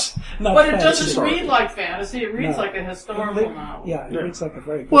fantasy. doesn't read like fantasy. It reads like a historical novel. Yeah, it reads like a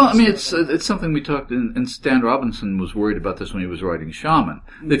very good. Well, I mean, it's something we talked. And Stan Robinson was worried about this when he was writing Shaman.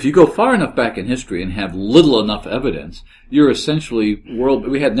 If you go far enough back in history and have little enough evidence, you're essentially world.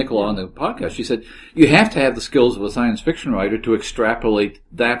 We had Nicola on the podcast. She said you have to have the skills of a science fiction writer to extrapolate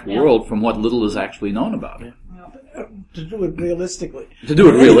that world from what little is actually known about it. To do it realistically.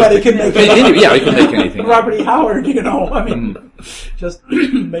 Anybody can make it up. Yeah, you can make anything. Robert E. Howard, I mean, just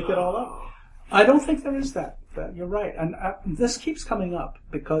make it all up. I don't think there is that. You're right. And this keeps coming up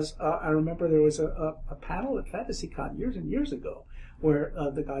because I remember there was a panel at FantasyCon years and years ago where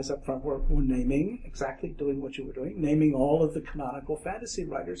the guys up front were naming, exactly doing what you were doing, naming all of the canonical fantasy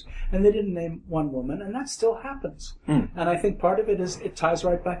writers, and they didn't name one woman, and that still happens. And I think part of it is, it ties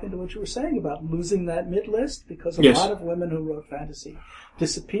right back into what you were saying about losing that mid-list, because a lot of women who wrote fantasy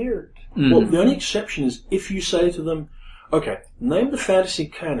disappeared. Well, the only exception is if you say to them, okay, name the fantasy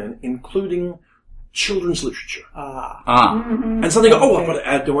canon, including children's literature. And something, I've got to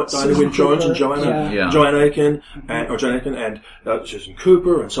add Diana Wynne Jones and Joanne Aiken, and Susan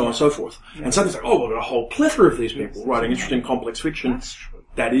Cooper, and so on and so forth. And something's like, we've got a whole plethora of these people writing interesting, complex fiction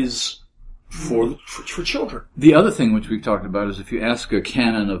that is for children. The other thing which we've talked about is if you ask a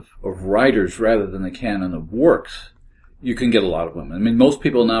canon of writers rather than a canon of works, you can get a lot of women. I mean, most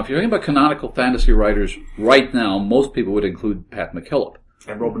people now, if you're talking about canonical fantasy writers right now, most people would include Pat McKillop.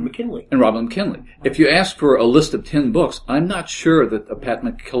 And Robin McKinley. If you ask for a list of 10 books, I'm not sure that a Pat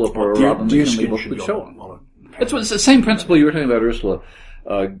McKillop or a Robin McKinley book would show them. It's the same principle you were talking about, Ursula.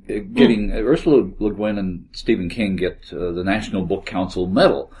 Ursula Le Guin and Stephen King get the National Book Council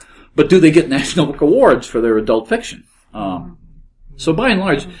medal. But do they get National Book Awards for their adult fiction? So by and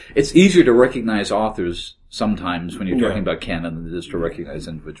large, it's easier to recognize authors sometimes when you're talking about canon than it is to recognize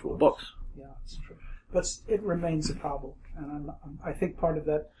individual books. Yeah, that's true. But it remains a problem. And I think part of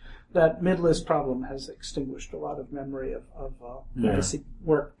that mid-list problem has extinguished a lot of memory of fantasy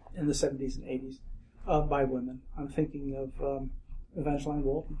work in the 70s and 80s by women. I'm thinking of Evangeline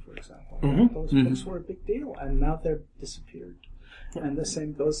Walton, for example. Those books were a big deal, and now they're disappeared. And the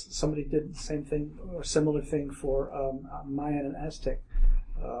same goes, somebody did the same thing or similar thing for Mayan and Aztec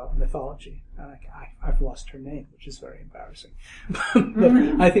mythology. And I've lost her name, which is very embarrassing. But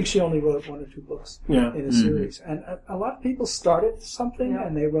I think she only wrote one or two books in a series. And a lot of people started something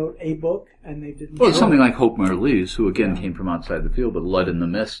and they wrote a book and they didn't. Well, something like Hope Marlies, who again came from outside the field, but Blood in the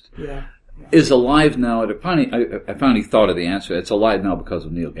Mist, is alive now. I finally thought of the answer. It's alive now because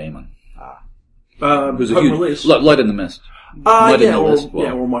of Neil Gaiman. Who's a huge Blood in the Mist. Or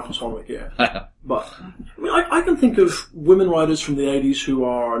Michael Swanwick, But I can think of women writers from the 80s who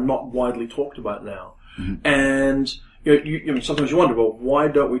are not widely talked about now. And sometimes you wonder, well, why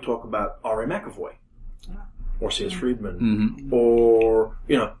don't we talk about R.A. McAvoy? Or C.S. Friedman? Or,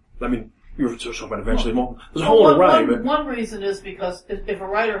 you were talking about Evangeline Walton. There's a whole array. One reason is because if a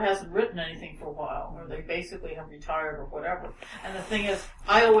writer hasn't written anything for a while, or they basically have retired or whatever, and the thing is,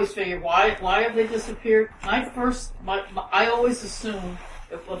 I always figure, why have they disappeared? I always assume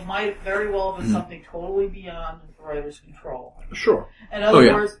it might very well have been something totally beyond the writer's control. Sure. In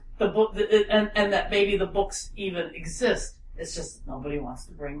other words, the book, and that maybe the books even exist. It's just nobody wants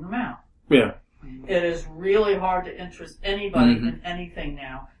to bring them out. Yeah. It is really hard to interest anybody in anything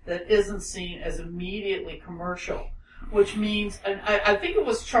now that isn't seen as immediately commercial, which means, and I think it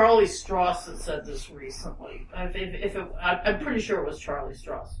was Charlie Strauss that said this recently. I'm pretty sure it was Charlie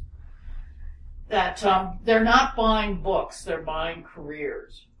Strauss. That they're not buying books, they're buying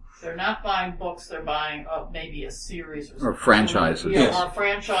careers. They're not buying books, they're buying maybe a series or franchises. Or a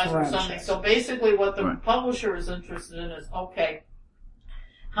franchise or something. So basically what the publisher is interested in is, okay,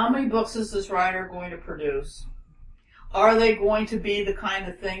 how many books is this writer going to produce? Are they going to be the kind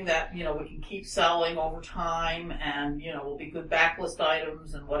of thing that, we can keep selling over time and, will be good backlist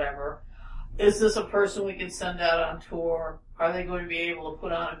items and whatever? Is this a person we can send out on tour? Are they going to be able to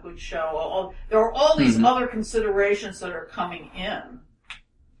put on a good show? There are all these other considerations that are coming in.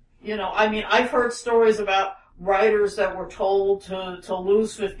 I've heard stories about writers that were told to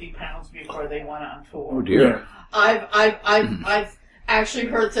lose 50 pounds before they went on tour. Oh dear. I've actually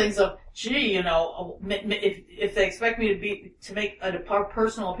heard things of, gee, if they expect me to make a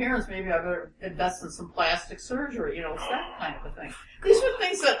personal appearance, maybe I better invest in some plastic surgery. It's that kind of a thing. These were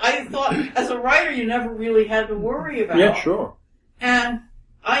things that I thought, as a writer, you never really had to worry about. Yeah, sure. And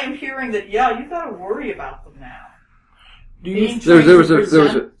I am hearing that, you've got to worry about them now. There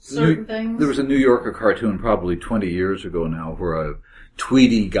was a New Yorker cartoon probably 20 years ago now where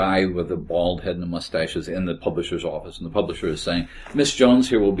tweedy guy with a bald head and a mustache is in the publisher's office, and the publisher is saying, Miss Jones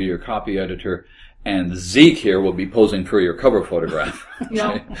here will be your copy editor, and Zeke here will be posing for your cover photograph.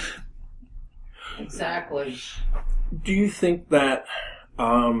 Yeah. Exactly. Do you think that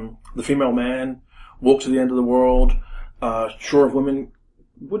The Female Man, Walk to the End of the World, Shore of Women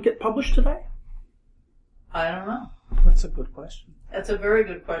would get published today? I don't know. That's a good question. That's a very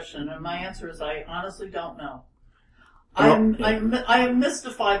good question, and my answer is I honestly don't know. I am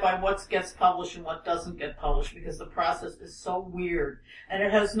mystified by what gets published and what doesn't get published because the process is so weird, and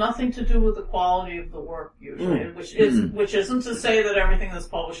it has nothing to do with the quality of the work usually, which isn't to say that everything that's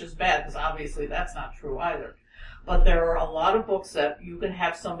published is bad, because obviously that's not true either. But there are a lot of books that you can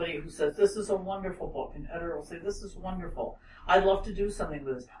have somebody who says, this is a wonderful book. An editor will say, this is wonderful. I'd love to do something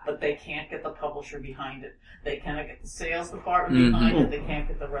with this. But they can't get the publisher behind it. They cannot get the sales department behind it. They can't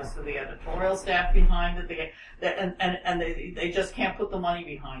get the rest of the editorial staff behind it. They just can't put the money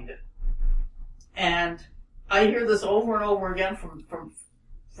behind it. And I hear this over and over again from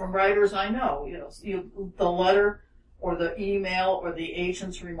writers I know. The letter or the email or the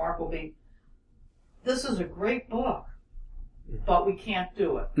agent's remark will be, this is a great book, but we can't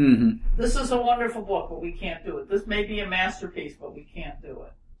do it. Mm-hmm. This is a wonderful book, but we can't do it. This may be a masterpiece, but we can't do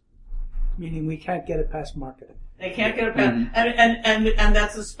it. Meaning we can't get it past marketing. They can't get it past, and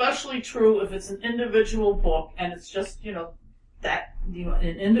that's especially true if it's an individual book, and it's just an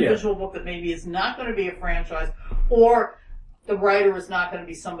individual book that maybe is not going to be a franchise, or the writer is not going to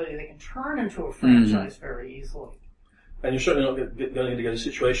be somebody that can turn into a franchise very easily. And you're certainly not going to get a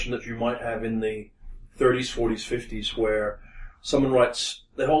situation that you might have in the 30s, 40s, 50s, where someone writes,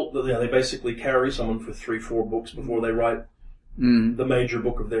 they basically carry someone for 3-4 books before they write the major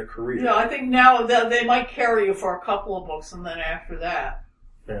book of their career. Yeah, I think now they might carry you for a couple of books, and then after that,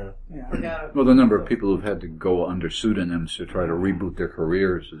 forget it. Well, the number of people who've had to go under pseudonyms to try to reboot their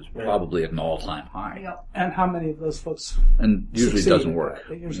careers is probably at an all-time high. Yeah. And how many of those folks and usually doesn't work.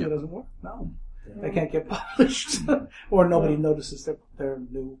 It usually doesn't work. No. They can't get published, or nobody notices their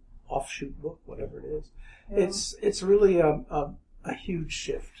new offshoot book, whatever it is. Yeah. It's really a huge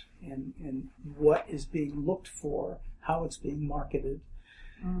shift in what is being looked for, how it's being marketed,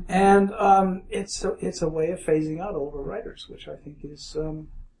 and it's a way of phasing out older writers, which I think is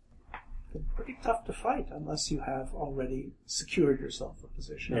pretty tough to fight unless you have already secured yourself a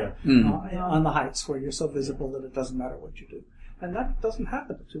position on the heights where you're so visible that it doesn't matter what you do. And that doesn't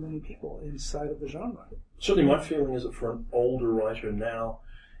happen to too many people inside of the genre. Certainly my feeling is that for an older writer now,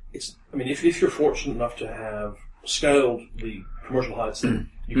 if you're fortunate enough to have scaled the commercial heights that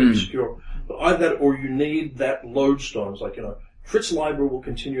you can secure, but either that or you need that lodestone. It's like, Fritz Leiber will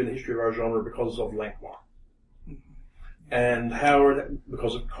continue in the history of our genre because of Langlois. And Howard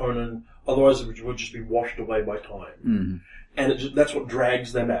because of Conan, otherwise it would just be washed away by time. And that's what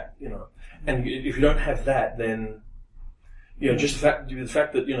drags them back, And if you don't have that, then... just the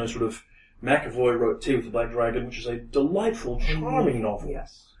fact that, sort of McAvoy wrote Tea with the Black Dragon, which is a delightful, charming novel.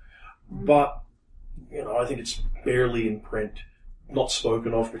 Yes. But, I think it's barely in print, not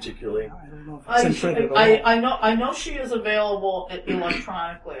spoken of particularly. I don't know if it's in print at all. I know she is available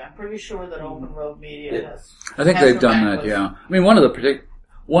electronically. I'm pretty sure that Open Road Media has. I think they've done that, yeah. I mean, one of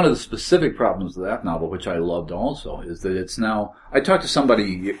the specific problems of that novel, which I loved also, is that it's now... I talked to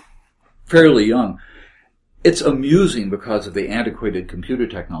somebody fairly young. It's amusing because of the antiquated computer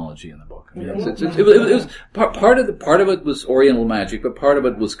technology in the book. It was part of it was Oriental magic, but part of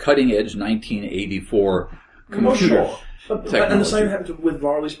it was cutting edge 1984 computer technology. And the same happened with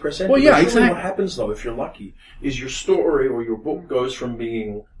Varley's Present. Well, yeah, exactly. What happens though, if you're lucky, is your story or your book goes from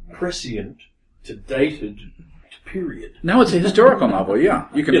being prescient to dated to period. Now it's a historical novel. Yeah,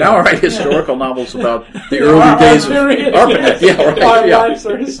 you can now write historical novels about the early days of ARPANET. Yeah, right. Our lives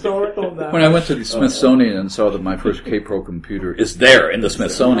are historical now. When I went to the Smithsonian and saw that my first K-Pro computer is there in the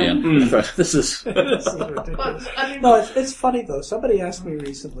Smithsonian, I thought, this is ridiculous. No, it's funny though. Somebody asked me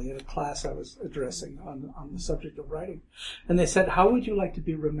recently in a class I was addressing on the subject of writing, and they said, "How would you like to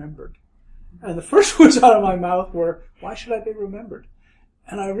be remembered?" And the first words out of my mouth were, "Why should I be remembered?"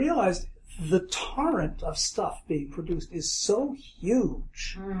 And I realized the torrent of stuff being produced is so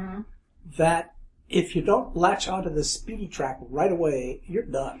huge that if you don't latch onto the speedy track right away, you're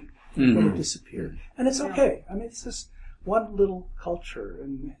done. You're going to disappear. And it's okay. I mean, it's just one little culture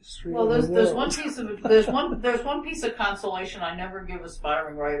in history. Well, of the there's world. one piece of consolation I never give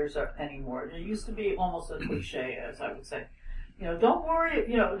aspiring writers anymore. It used to be almost a cliche, as I would say. Don't worry.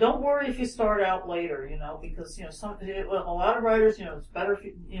 Don't worry if you start out later. Because a lot of writers. It's better if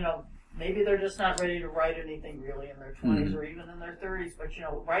Maybe they're just not ready to write anything really in their 20s or even in their 30s. But,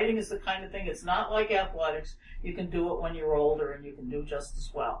 writing is the kind of thing, it's not like athletics. You can do it when you're older and you can do just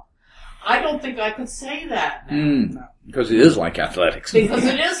as well. I don't think I could say that now. Because it is like athletics. Because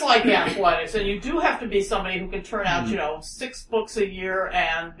it is like athletics, and you do have to be somebody who can turn out, 6 books a year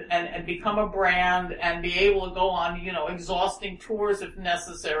and become a brand and be able to go on, exhausting tours if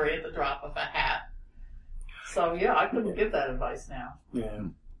necessary at the drop of a hat. So, I couldn't give that advice now. Yeah.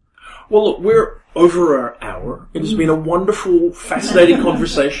 Well, look, we're over our hour. It has been a wonderful, fascinating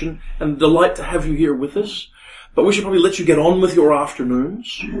conversation and a delight to have you here with us. But we should probably let you get on with your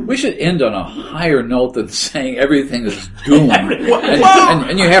afternoons. We should end on a higher note than saying everything is doomed.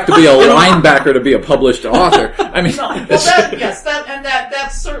 and you have to be a linebacker to be a published author. I mean,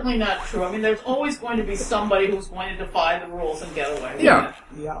 that's certainly not true. I mean, there's always going to be somebody who's going to defy the rules and get away with it.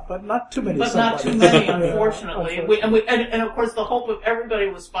 Yeah, but not too many. But not too many, unfortunately. And of course, the hope of everybody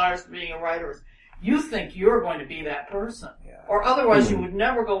who aspires to being a writer is you think you're going to be that person, or otherwise you would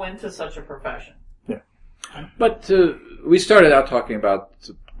never go into such a profession. But we started out talking about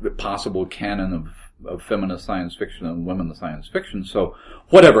the possible canon of feminist science fiction and women's science fiction. So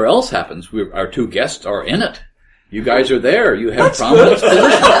whatever else happens, our two guests are in it. You guys are there. You have prominent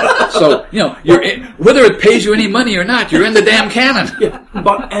positions. So, you're in, whether it pays you any money or not, you're in the damn canon.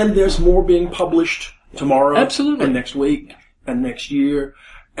 And there's more being published tomorrow. Absolutely. And next week and next year.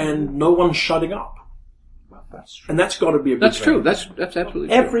 And no one's shutting up. That's true. And that's got to be a big That's thing. true. That's absolutely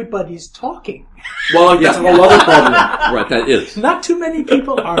true. Everybody's talking. Well, that's a whole other problem. Right, that is. Not too many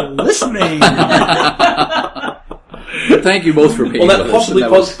people are listening. Thank you both for being with us. On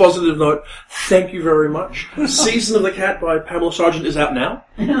that positive note, thank you very much. Season of the Cat by Pamela Sargent is out now.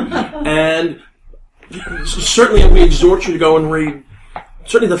 And certainly we exhort you to go and read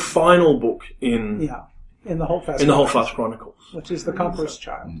certainly the final book in the Holdfast Chronicles. Which is The Conqueror's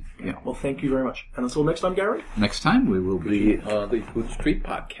Child. Yeah, well, thank you very much. And until next time, Gary? Next time we will be the Hoot Street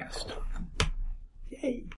Podcast. Yay.